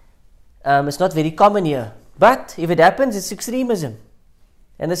 It's not very common here. But if it happens, it's extremism.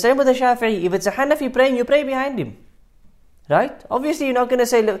 And the same with the Shafi'i. If it's a Hanafi praying, you pray behind him. Right? Obviously, you're not going to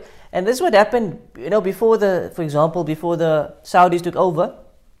say, look, and this is what happened, before for example, before the Saudis took over.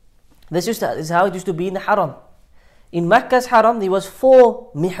 This is how it used to be in the Haram. In Makkah's Haram, there was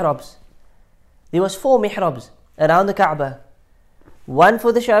 4 mihrabs. There was 4 mihrabs around the Kaaba. One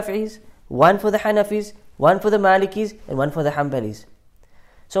for the Shafi'is, one for the Hanafis, one for the Malikis, and one for the Hanbalis.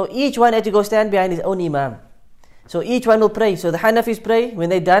 So each one had to go stand behind his own imam. So each one will pray. So the Hanafis pray. When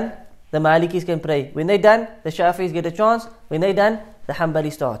they're done, the Malikis can pray. When they're done, the Shafis get a chance. When they're done, the Hanbali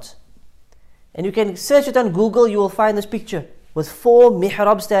starts. And you can search it on Google, you will find this picture with 4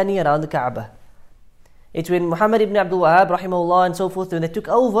 mihrab standing around the Kaaba. It's when Muhammad ibn Abdul Wahhab, rahimahullah, and so forth, when they took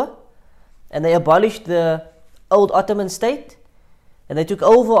over and they abolished the old Ottoman state and they took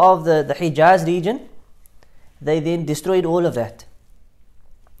over of the Hijaz region, they then destroyed all of that.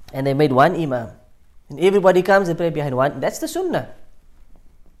 And they made one imam. And everybody comes and pray behind one. That's the sunnah.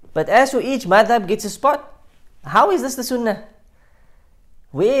 But as for each madhab gets a spot, how is this the sunnah?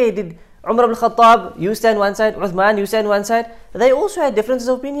 Where did Umar ibn Khattab, you stand one side, Uthman, you stand one side? They also had differences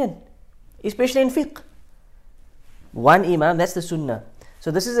of opinion, especially in fiqh. One imam, that's the sunnah.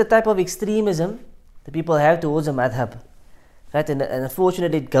 So this is a type of extremism that people have towards a madhab. Right? And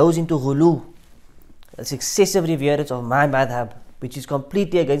unfortunately it goes into ghulu. It's excessive reverence of my madhab, which is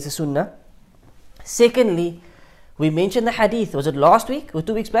completely against the sunnah. Secondly, we mentioned the hadith, was it last week or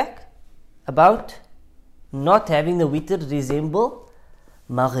 2 weeks back? About not having the witr resemble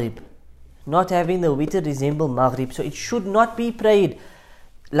maghrib. Not having the witr resemble maghrib. So it should not be prayed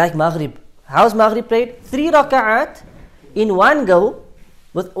like maghrib. How's maghrib prayed? 3 raka'at in one go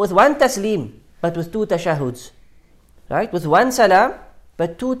with 1 taslim, but with 2 tashahuds. Right? With 1 salam,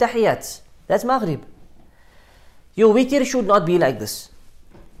 but 2 tahiyats. That's maghrib. Your witr should not be like this.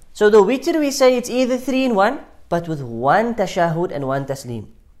 So the witr, we say it's either 3 in 1, but with 1 tashahud and 1 taslim.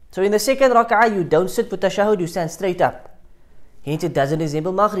 So in the second rak'ah, you don't sit for tashahud, you stand straight up. Hence it doesn't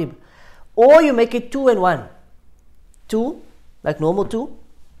resemble maghrib. Or you make it 2 and 1. 2, like normal 2,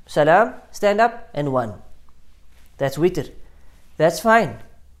 salam, stand up, and 1. That's witr. That's fine.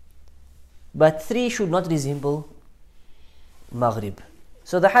 But 3 should not resemble maghrib.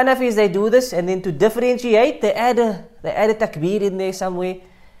 So the Hanafis, they do this, and then to differentiate, they add a takbir in there somewhere.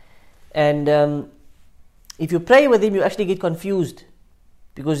 And if you pray with them, you actually get confused,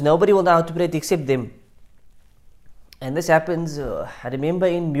 because nobody will know how to pray except them. And this happens, I remember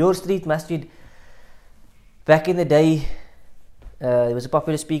in Muir Street Masjid, back in the day, there was a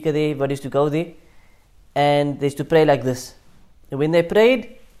popular speaker there, everybody used to go there, and they used to pray like this. And when they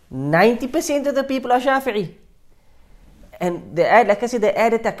prayed, 90% of the people are Shafi'i. And they add, like I said, they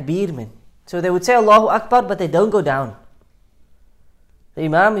add a takbir, man. So they would say Allahu Akbar, but they don't go down. The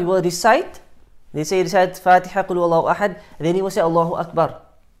Imam, he will recite, they say recite Fatiha, Qul Huwallahu Ahad, and then he will say Allahu Akbar.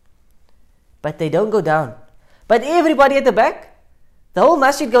 But they don't go down. But everybody at the back, the whole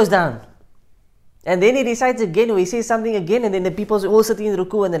masjid goes down. And then he recites again, or he says something again, and then the people are all sitting in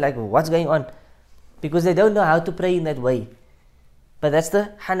ruku and they're like, what's going on? Because they don't know how to pray in that way. But that's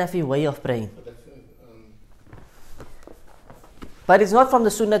the Hanafi way of praying. But it's not from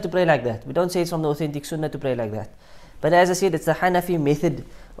the sunnah to pray like that. We don't say it's from the authentic sunnah to pray like that. But as I said, it's the Hanafi method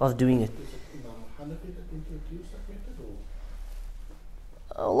of doing it. Is it Imam Hanafi that introduced that method,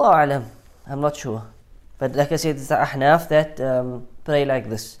 or? Allah Alam, I'm not sure. But like I said, it's the Ahnaf that pray like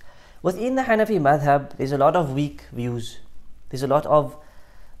this. Within the Hanafi madhab, there's a lot of weak views. There's a lot of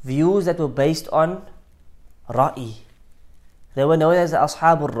views that were based on Ra'i. They were known as the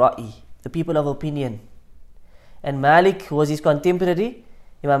Ashabul Ra'i, the people of opinion. And Malik was his contemporary.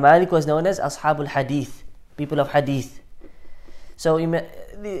 Imam Malik was known as Ashabul Hadith, people of Hadith. So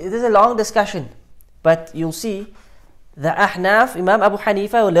there's a long discussion, but you'll see the Ahnaf, Imam Abu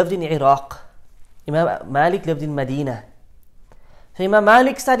Hanifa, who lived in Iraq. Imam Malik lived in Medina. So Imam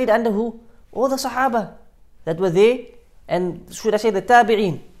Malik studied under who? All the Sahaba that were there, and should I say the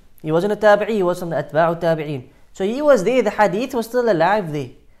Tabi'een. He wasn't a Tabi'i, he was from the Atba'u Tabi'een. So he was there, the Hadith was still alive there.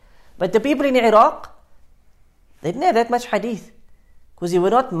 But the people in Iraq, they didn't have that much Hadith, because there were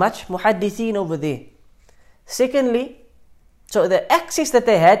not much Muhaddithin over there. Secondly, so the access that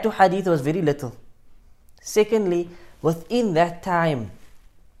they had to Hadith was very little. Secondly, within that time,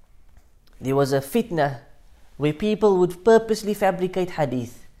 there was a fitna where people would purposely fabricate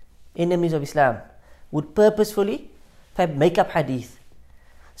Hadith. Enemies of Islam would purposefully make up Hadith.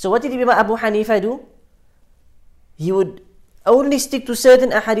 So what did Imam Abu Hanifa do? He would only stick to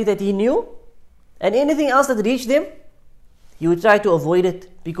certain ahadith that he knew, and anything else that reached them, he would try to avoid it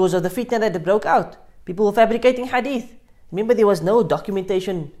because of the fitna that broke out. People were fabricating hadith. Remember, there was no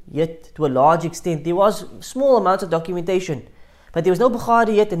documentation yet to a large extent. There was small amounts of documentation, but there was no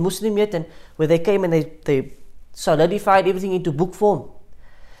Bukhari yet and Muslim yet, and where they came and they solidified everything into book form.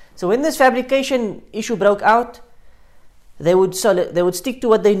 So when this fabrication issue broke out, they would stick to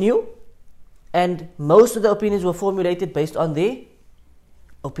what they knew, and most of the opinions were formulated based on their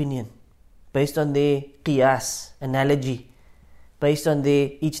opinion, based on their qiyas, analogy, based on their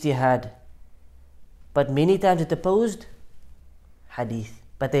ijtihad. But many times it opposed hadith.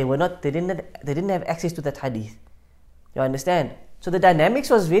 but they didn't have access to that hadith. You understand? So the dynamics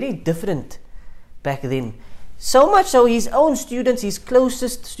was very different back then. So much so his own students, his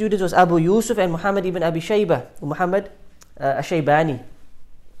closest students was Abu Yusuf and Muhammad ibn Abi Shaybah, Muhammad Ash-Shaybani.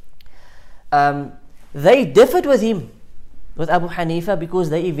 They differed with him, with Abu Hanifa,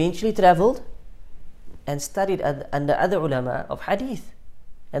 because they eventually traveled and studied under other ulama of hadith.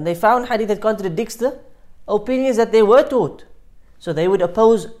 And they found hadith that contradicts the opinions that they were taught. So they would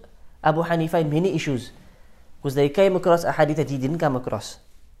oppose Abu Hanifa in many issues, because they came across a hadith that he didn't come across,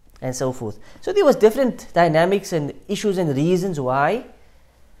 and so forth. So there was different dynamics and issues and reasons why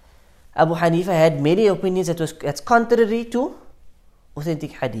Abu Hanifa had many opinions that's contrary to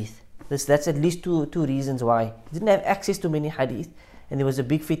authentic hadith. That's at least two reasons why. He didn't have access to many hadith, and there was a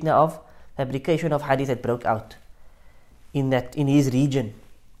big fitna of fabrication of hadith that broke out in his region.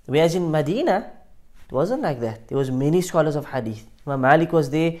 Whereas in Medina, it wasn't like that. There was many scholars of hadith. Imam Malik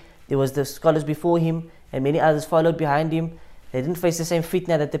was there was the scholars before him, and many others followed behind him. They didn't face the same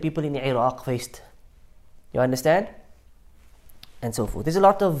fitna that the people in Iraq faced. You understand? And so forth. There's a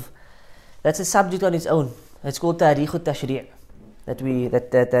lot of, that's a subject on its own. It's called Tarikh al-Tashri'.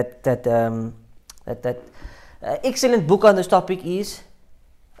 Excellent book on this topic is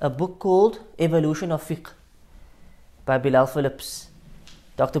a book called Evolution of Fiqh by Bilal Phillips.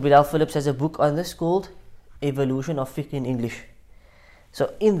 Dr. Bilal Phillips has a book on this called Evolution of Fiqh in English.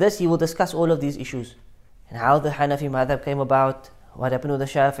 So in this he will discuss all of these issues and how the Hanafi madhab came about, what happened with the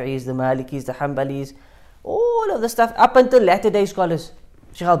Shafi'is, the Malikis, the Hanbalis, all of the stuff up until latter day scholars.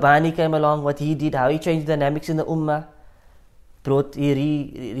 Shaykh Albani came along, what he did, how he changed the dynamics in the ummah,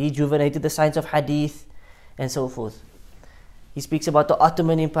 he rejuvenated the science of hadith, and so forth. He speaks about the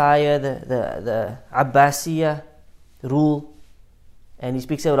Ottoman Empire, the Abbasiyya rule, and he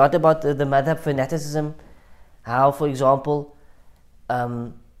speaks a lot about the madhab fanaticism, how, for example,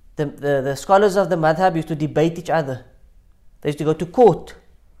 the scholars of the madhab used to debate each other. They used to go to court,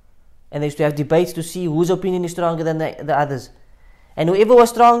 and they used to have debates to see whose opinion is stronger than the others. And whoever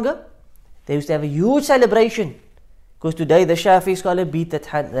was stronger, they used to have a huge celebration, because today the Shafi scholar beat that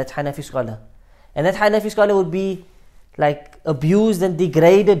Hanafi scholar. And that Hanafi scholar would be like abused and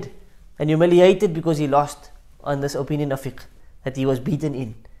degraded and humiliated because he lost on this opinion of fiqh that he was beaten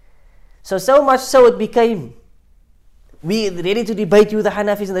in. So much so it became, we ready to debate you, the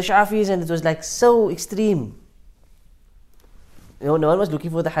Hanafis and the Shafis, and it was like so extreme. No one was looking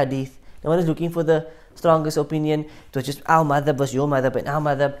for the hadith. No one was looking for the strongest opinion. It was just our madhab was your madhab and our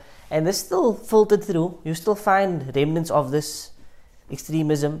madhab. And this still filtered through. You still find remnants of this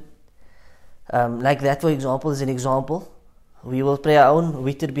extremism. Like that, for example, is an example. We will pray our own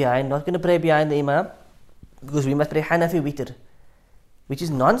witr behind. Not going to pray behind the imam, because we must pray Hanafi witr, which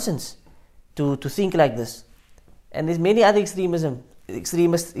is nonsense to think like this. And there's many other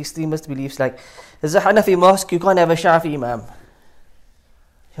extremist beliefs, like there's a Hanafi mosque, you can't have a Shafi imam.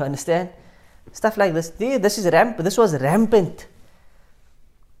 You understand? Stuff like this. This was rampant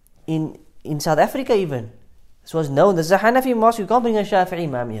in South Africa even. This was known. There's a Hanafi mosque, you can't bring a Shafi'i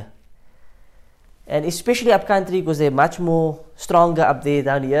imam here. And especially up country, because they're much more stronger up there.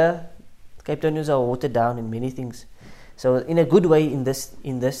 Down here, Cape Townians are watered down in many things. So in a good way in this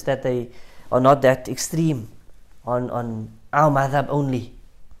that they are not that extreme on our madhab only.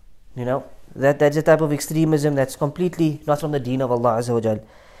 You know, that's a type of extremism that's completely not from the deen of Allah Azza wa Jal.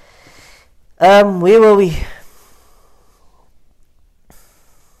 Where were we?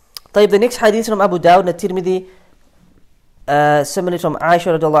 The next hadith from Abu Dawud and Tirmidhi, similar from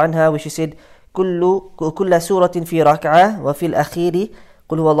Aisha radiallahu anha, where she said, كل سورة في ركعة وفي الأخير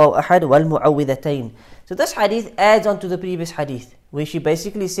قل هو الله أحد والمعوذتين. So this hadith adds on to the previous hadith, where she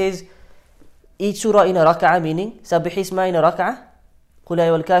basically says each surah in a rak'ah, meaning Sabbih Isma in a rak'ah, قل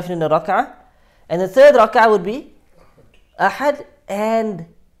أيها الكافرون in a rak'ah, and the third rak'ah would be Ahad and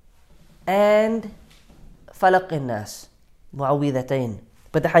Falaq الناس معوذتين.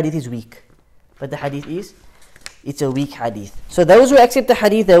 But the hadith is weak. It's a weak hadith. So those who accept the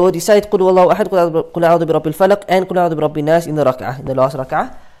hadith, they will decide قُلْ وَاللَّهُ أَحَدْ قُلْ أَعُوذُ بِرَبِّ الْفَلَقِ and قُلْ أَعُوذُ بِرَبِّ النَّاسِ in the rak'ah, in the last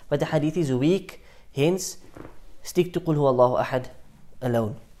rak'ah. But the hadith is weak, hence stick to قُلْ هُوَ اللَّهُ أَحَدْ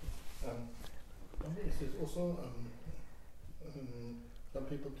alone. It is also some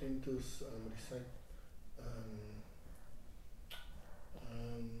people tend to recite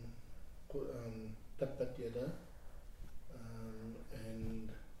Tabbat Yada and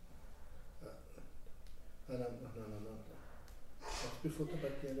before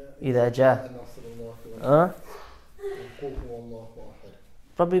Tabbat Yada إِذَا جَاءَ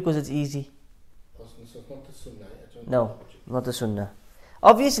Probably because it's easy. No, not the sunnah.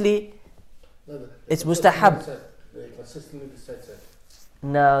 Obviously, it's mustahab.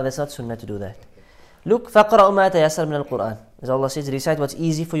 No, that's not sunnah to do that. Look, فَقْرَأُ مَا تَيَسَّرَ مِنَ الْقُرْآنِ. As Allah says, recite what's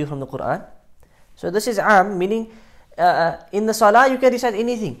easy for you from the Quran. So this is am, meaning in the salah you can recite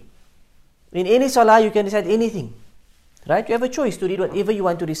anything. In any salah you can recite anything. Right? You have a choice to read whatever you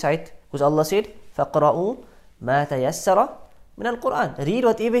want to recite. Because Allah said, فَقْرَأُ مَا تَيَسَّرَ مِنَ الْقُرْآنِ. Read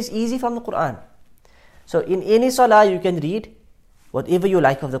whatever is easy from the Quran. So in any salah you can read whatever you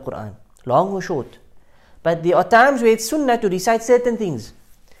like of the Quran, long or short. But there are times where it's sunnah to recite certain things.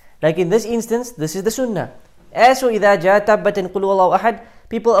 Like in this instance, this is the sunnah. As for إِذَا جَاءَ تَبَّتْ قُلْ اللَّهُ أَحَدٍ,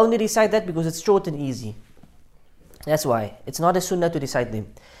 people only recite that because it's short and easy. That's why. It's not a sunnah to recite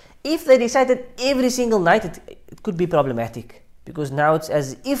them. If they recite it every single night, it could be problematic. Because now it's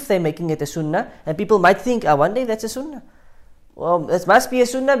as if they're making it a sunnah, and people might think, I wonder if that's a sunnah. Well, it must be a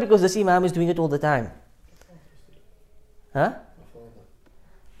sunnah because this imam is doing it all the time. Huh?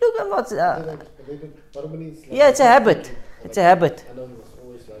 Look, I'm not... yeah, it's a habit. It's a habit. I know it was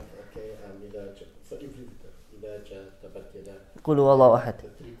always like, okay, for every Qul huwallahu ahad.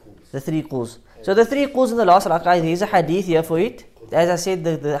 The three quls. So the three quls in the last rak'ah, there is a hadith here for it. As I said,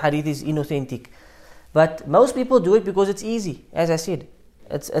 the hadith is inauthentic. But most people do it because it's easy, as I said.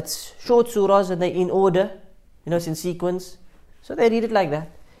 It's short surahs and they're in order. It's in sequence. So they read it like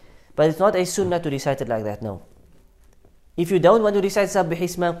that. But it's not a sunnah to recite it like that, no. If you don't want to recite Sabbih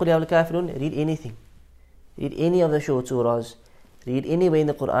Isma Qul Ya Al-Kafirun, read anything. Read any of the short surahs. Read anywhere in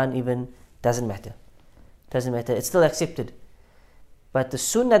the Quran even. Doesn't matter. Doesn't matter. It's still accepted. But the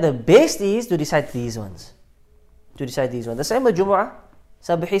sunnah, the best is to recite these ones. To recite these ones. The same with Jumu'ah.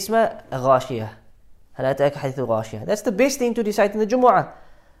 Sabbih Isma Ghashiyah. Hal Ataka Hadith Ghashiyah. That's the best thing to recite in the Jumu'ah.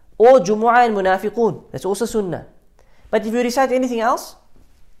 Or Jumu'ah and Munafiqun. That's also sunnah. But if you recite anything else,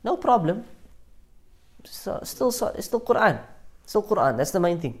 no problem. So, still Quran. Still Quran. That's the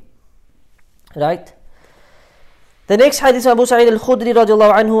main thing. Right? The next hadith of Abu Sa'id al-Khudri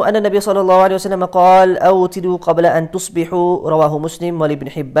radiallahu anhu أن النبي صلى الله عليه وسلم قال أوتروا قبل أن تصبحوا رواه مسلم ولابن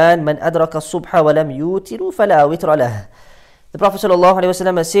حبان من أدرك الصبح ولم يوتروا فلا وتر له. The Prophet صلى الله عليه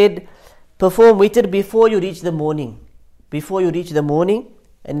وسلم said, perform witr before you reach the morning. Before you reach the morning.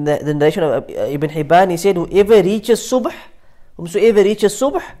 And the narration of Ibn Hibban, he said, whosoever reaches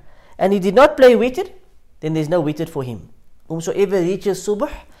subh and he did not play witr, then there is no witr for him. Whomsoever reaches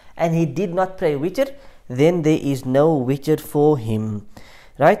subh and he did not pray witr, then there is no witr for him.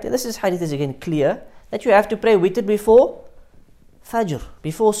 Right? And this is hadith is again clear that you have to pray witr before fajr,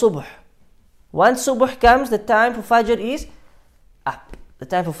 before subh. Once subh comes, the time for fajr is up. The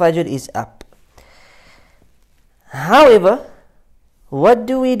time for fajr is up. However, what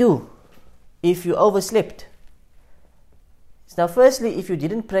do we do if you overslept? Now, firstly, if you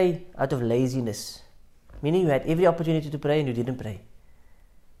didn't pray out of laziness, meaning you had every opportunity to pray and you didn't pray,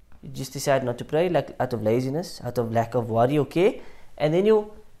 you just decided not to pray, like out of laziness, out of lack of worry, okay, and then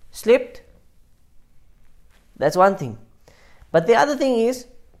you slept. That's one thing. But the other thing is,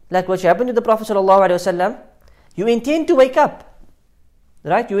 like what happened to the Prophet ﷺ, you intend to wake up,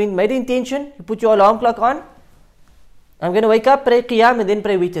 right? You made the intention, you put your alarm clock on. I'm going to wake up, pray qiyam and then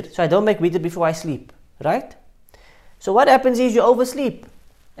pray witr. So I don't make witr before I sleep, right? So what happens is you oversleep.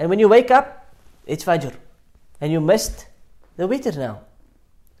 And when you wake up, it's fajr. And you missed the witr now.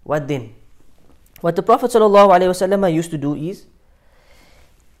 What then? What the Prophet ﷺ used to do is,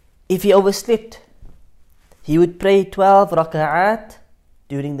 if he overslept, he would pray 12 raka'at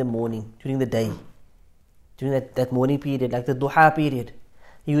during the morning, during the day. During that morning period, like the duha period.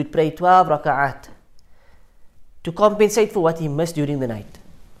 He would pray 12 raka'at to compensate for what he missed during the night.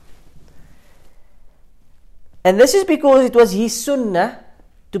 And this is because it was his sunnah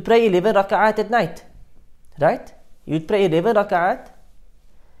to pray 11 raka'at at night. Right? You would pray 11 raka'at.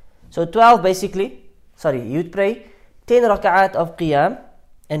 So 12 basically, you would pray 10 raka'at of qiyam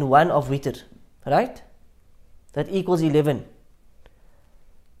and 1 of witr. Right? That equals 11.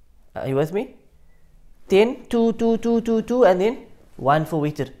 Are you with me? 10, 2, 2, 2, 2, 2 and then 1 for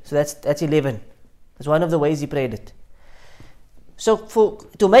witr. So that's 11. That's one of the ways he prayed it. So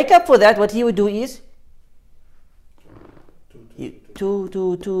to make up for that, what he would do is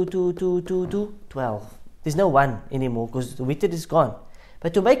 12. There's no 1 anymore because the witr is gone.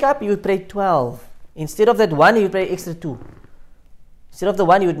 But to make up, you would pray 12. Instead of that 1, you would pray extra 2. Instead of the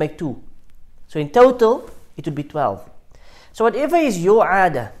 1, you would make 2. So in total, it would be 12. So whatever is your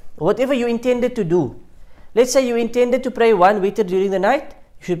aada, whatever you intended to do, let's say you intended to pray 1 witr during the night,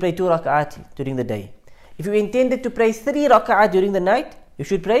 you should pray 2 rak'at during the day. If you intended to pray 3 rak'at during the night, you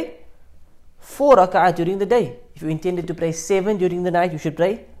should pray 4 rak'at during the day. If you intended to pray 7 during the night, you should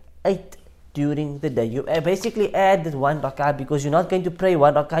pray 8 during the day. You basically add that 1 rak'at because you're not going to pray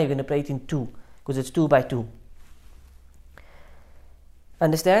 1 rak'at, you're going to pray it in 2 because it's 2 by 2.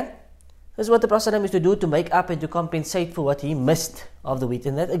 Understand? This is what the Prophet used to do to make up and to compensate for what he missed of the witr.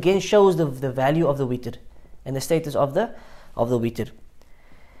 And that again shows the value of the witr and the status of the witr.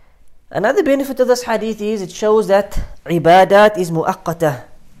 Another benefit of this hadith is it shows that ibadat is mu'aqqatah.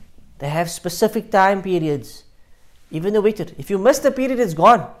 They have specific time periods. Even the witr. If you miss the period, it's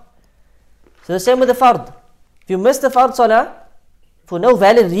gone. So the same with the fard. If you miss the fard salah for no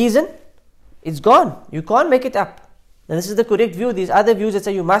valid reason, it's gone. You can't make it up. And this is the correct view. These other views that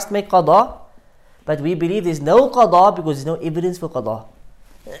say you must make qada, but we believe there's no qada because there's no evidence for qada.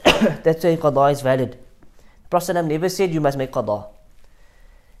 That's why qada is valid. The Prophet never said you must make qada,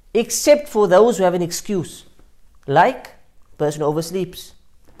 except for those who have an excuse, like a person who oversleeps,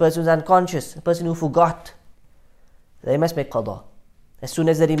 a person who's unconscious, a person who forgot. They must make qada as soon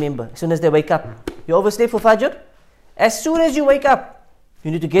as they remember, as soon as they wake up. You oversleep for Fajr, as soon as you wake up,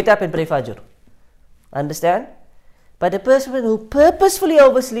 you need to get up and pray Fajr. Understand? But a person who purposefully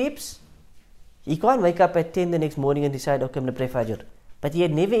oversleeps, he can't wake up at 10 the next morning and decide, okay, I'm going to pray Fajr. But he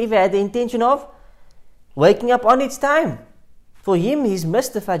had never ever had the intention of waking up on its time. For him, he's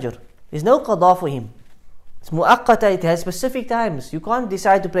missed the Fajr. There's no qada for him. It's mu'aqqata, it has specific times. You can't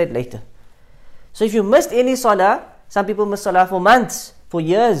decide to pray it later. So if you missed any salah, some people miss salah for months, for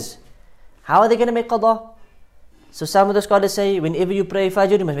years. How are they going to make qada? So some of the scholars say, whenever you pray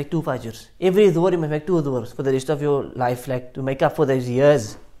Fajr, you must make 2 Fajrs. Every dhuhr, you must make 2 dhuhrs for the rest of your life, like to make up for those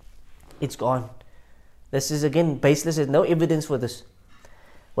years. It's gone. This is again baseless, there's no evidence for this.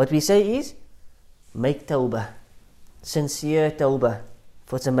 What we say is, make tawbah. Sincere tawbah.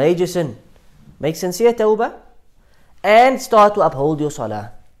 For it's a major sin. Make sincere tawbah and start to uphold your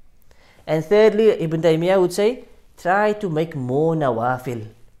salah. And thirdly, Ibn Taymiyyah would say, try to make more nawafil.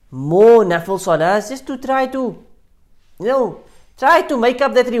 More nafil salahs, just to try to try to make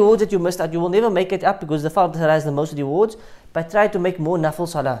up that rewards that you missed out. You will never make it up because the fard salah has the most rewards, but try to make more nafil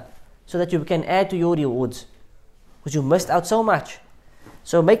salah so that you can add to your rewards because you missed out so much.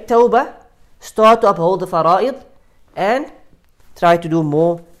 So make tawbah, start to uphold the fara'id, and try to do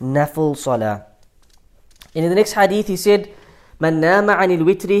more nafil salah. And in the next hadith he said, من نام عن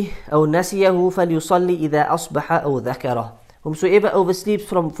الوتر أو نسيه فليصلي إذا أصبح أو ذكره. Whomsoever oversleeps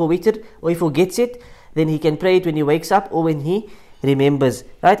for witr, or he forgets it, then he can pray it when he wakes up or when he remembers.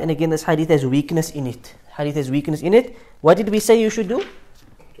 Right? And again, this hadith has weakness in it. Hadith has weakness in it. What did we say you should do?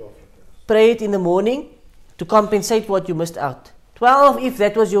 Pray it in the morning to compensate what you missed out. 12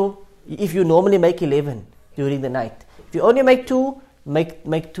 if you normally make 11 during the night. If you only make 2,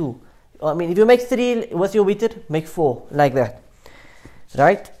 make 2. I mean, if you make 3 with your witr, make 4, like that.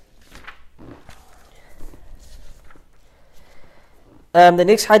 Right? The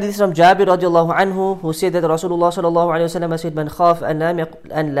next hadith is from Jabir radiallahu anhu, who said that Rasulullah sallallahu alayhi wa sallam said, Man khaf an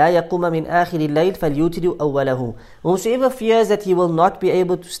la yaquma min akhir al-layl falyutiru awwalahu. Whosoever fears that he will not be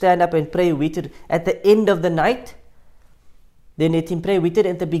able to stand up and pray witr at the end of the night, then let him pray witr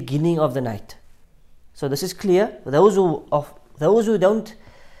at the beginning of the night. So this is clear. Those who don't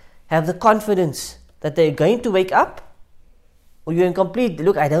have the confidence that they're going to wake up, or you're in complete,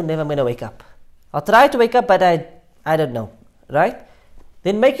 look, I don't know if I'm going to wake up. I'll try to wake up, but I don't know. Right?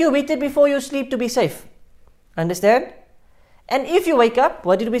 Then make your witr before you sleep to be safe. Understand? And if you wake up,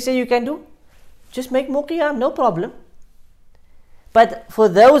 what did we say you can do? Just make more qiyam, no problem. But for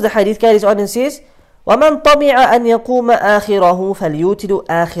those, the hadith carries on and says, وَمَنْ طَمِعَ أَنْ يَقُومَ آخِرَهُ فَلْيُوتِرُ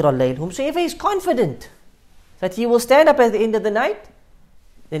آخِرَ اللَّيْلِ. Whomsoever is confident that he will stand up at the end of the night,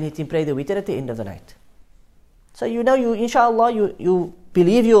 then let him pray the witr at the end of the night. So you inshallah, you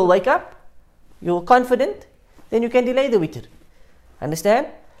believe you will wake up, you're confident, then you can delay the witr. Understand?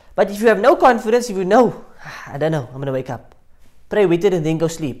 But if you have no confidence, if you know, I don't know, I'm going to wake up, pray witr and then go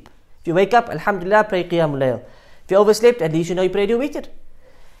sleep. If you wake up, alhamdulillah, pray qiyamul layl. If you overslept, at least you know you prayed your witr.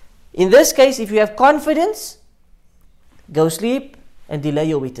 In this case, if you have confidence, go sleep and delay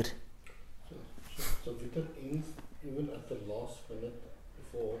your witr. So witr ends even at the last minute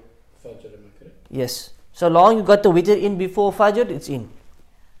before Fajr, am I correct? Yes. So long you got the witr in before Fajr, it's in.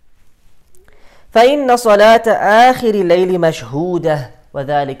 فَإِنَّ صَلَاةَ آخِرِ اللَّيْلِ مَشْهُودَةً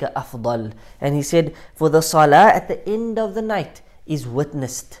وَذَلِكَ أَفْضَلُ. And he said, for the salah at the end of the night is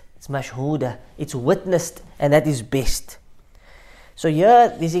witnessed. It's mashhuda. It's witnessed, and that is best. So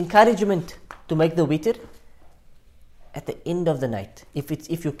here, there's encouragement to make the witr at the end of the night,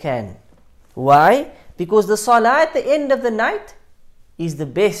 if you can. Why? Because the salah at the end of the night is the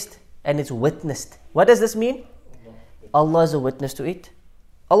best, and it's witnessed. What does this mean? Allah is a witness to it.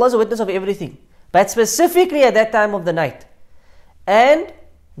 Allah is a witness of everything, but specifically at that time of the night. And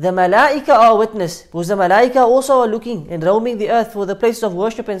the malaika are witness, because the malaika also are looking and roaming the earth for the places of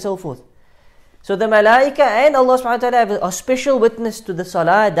worship and so forth. So the malaika and Allah subhanahu wa ta'ala have a special witness to the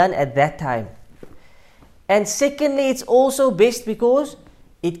salah done at that time. And secondly, it's also best because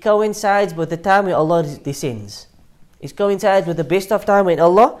it coincides with the time when Allah descends. It coincides with the best of time when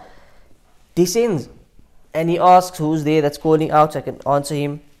Allah descends. And He asks who's there that's calling out so I can answer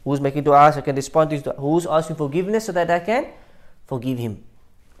him, who's making dua so I can respond to his dua, who's asking forgiveness so that I can forgive him.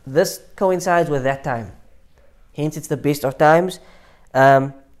 This coincides with that time. Hence it's the best of times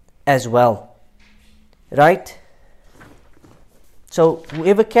as well. Right? So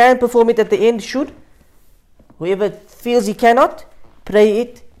whoever can perform it at the end should. Whoever feels he cannot, pray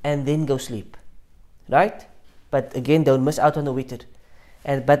it and then go sleep. Right? But again, don't miss out on the witr.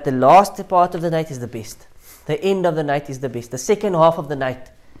 But the last part of the night is the best. The end of the night is the best. The second half of the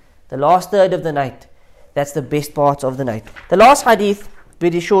night. The last third of the night. That's the best part of the night. The last hadith,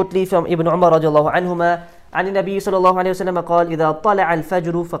 very shortly, from Ibn Umar radiallahu anhuma, عن النبي صلى الله عليه وسلم قال إذا طلع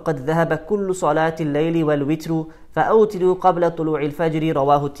الفجر فقد ذهب كل صلاة الليل والوتر فأوتروا قبل طلوع الفجر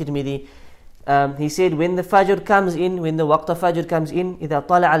رواه الترمذي. He said when the fajr comes in, when the waqt of fajr comes in, إذا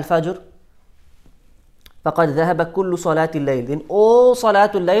طلع الفجر فقد ذهب كل صلاة الليل, then all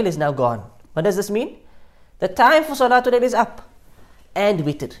صلاة الليل is now gone. What does this mean? The time for صلاة الليل is up and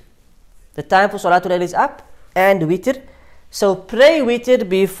witr. The time for صلاة الليل is up and witr. So pray witr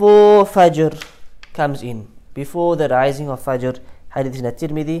before fajr comes in, before the rising of fajr. Hadith is in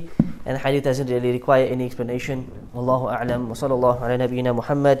at-Tirmidhi, and hadith doesn't really require any explanation. Wallahu a'lam, wa sallallahu ala nabiyyina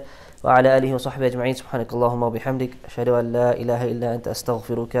Muhammad wa ala alihi wa sahbihi ajma'in. Subhanakallahumma wa bihamdik, ashhadu an la ilaha illa anta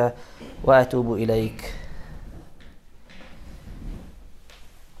astaghfiruka wa atubu ilayk.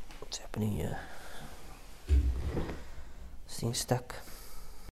 What's happening here? This thing's stuck.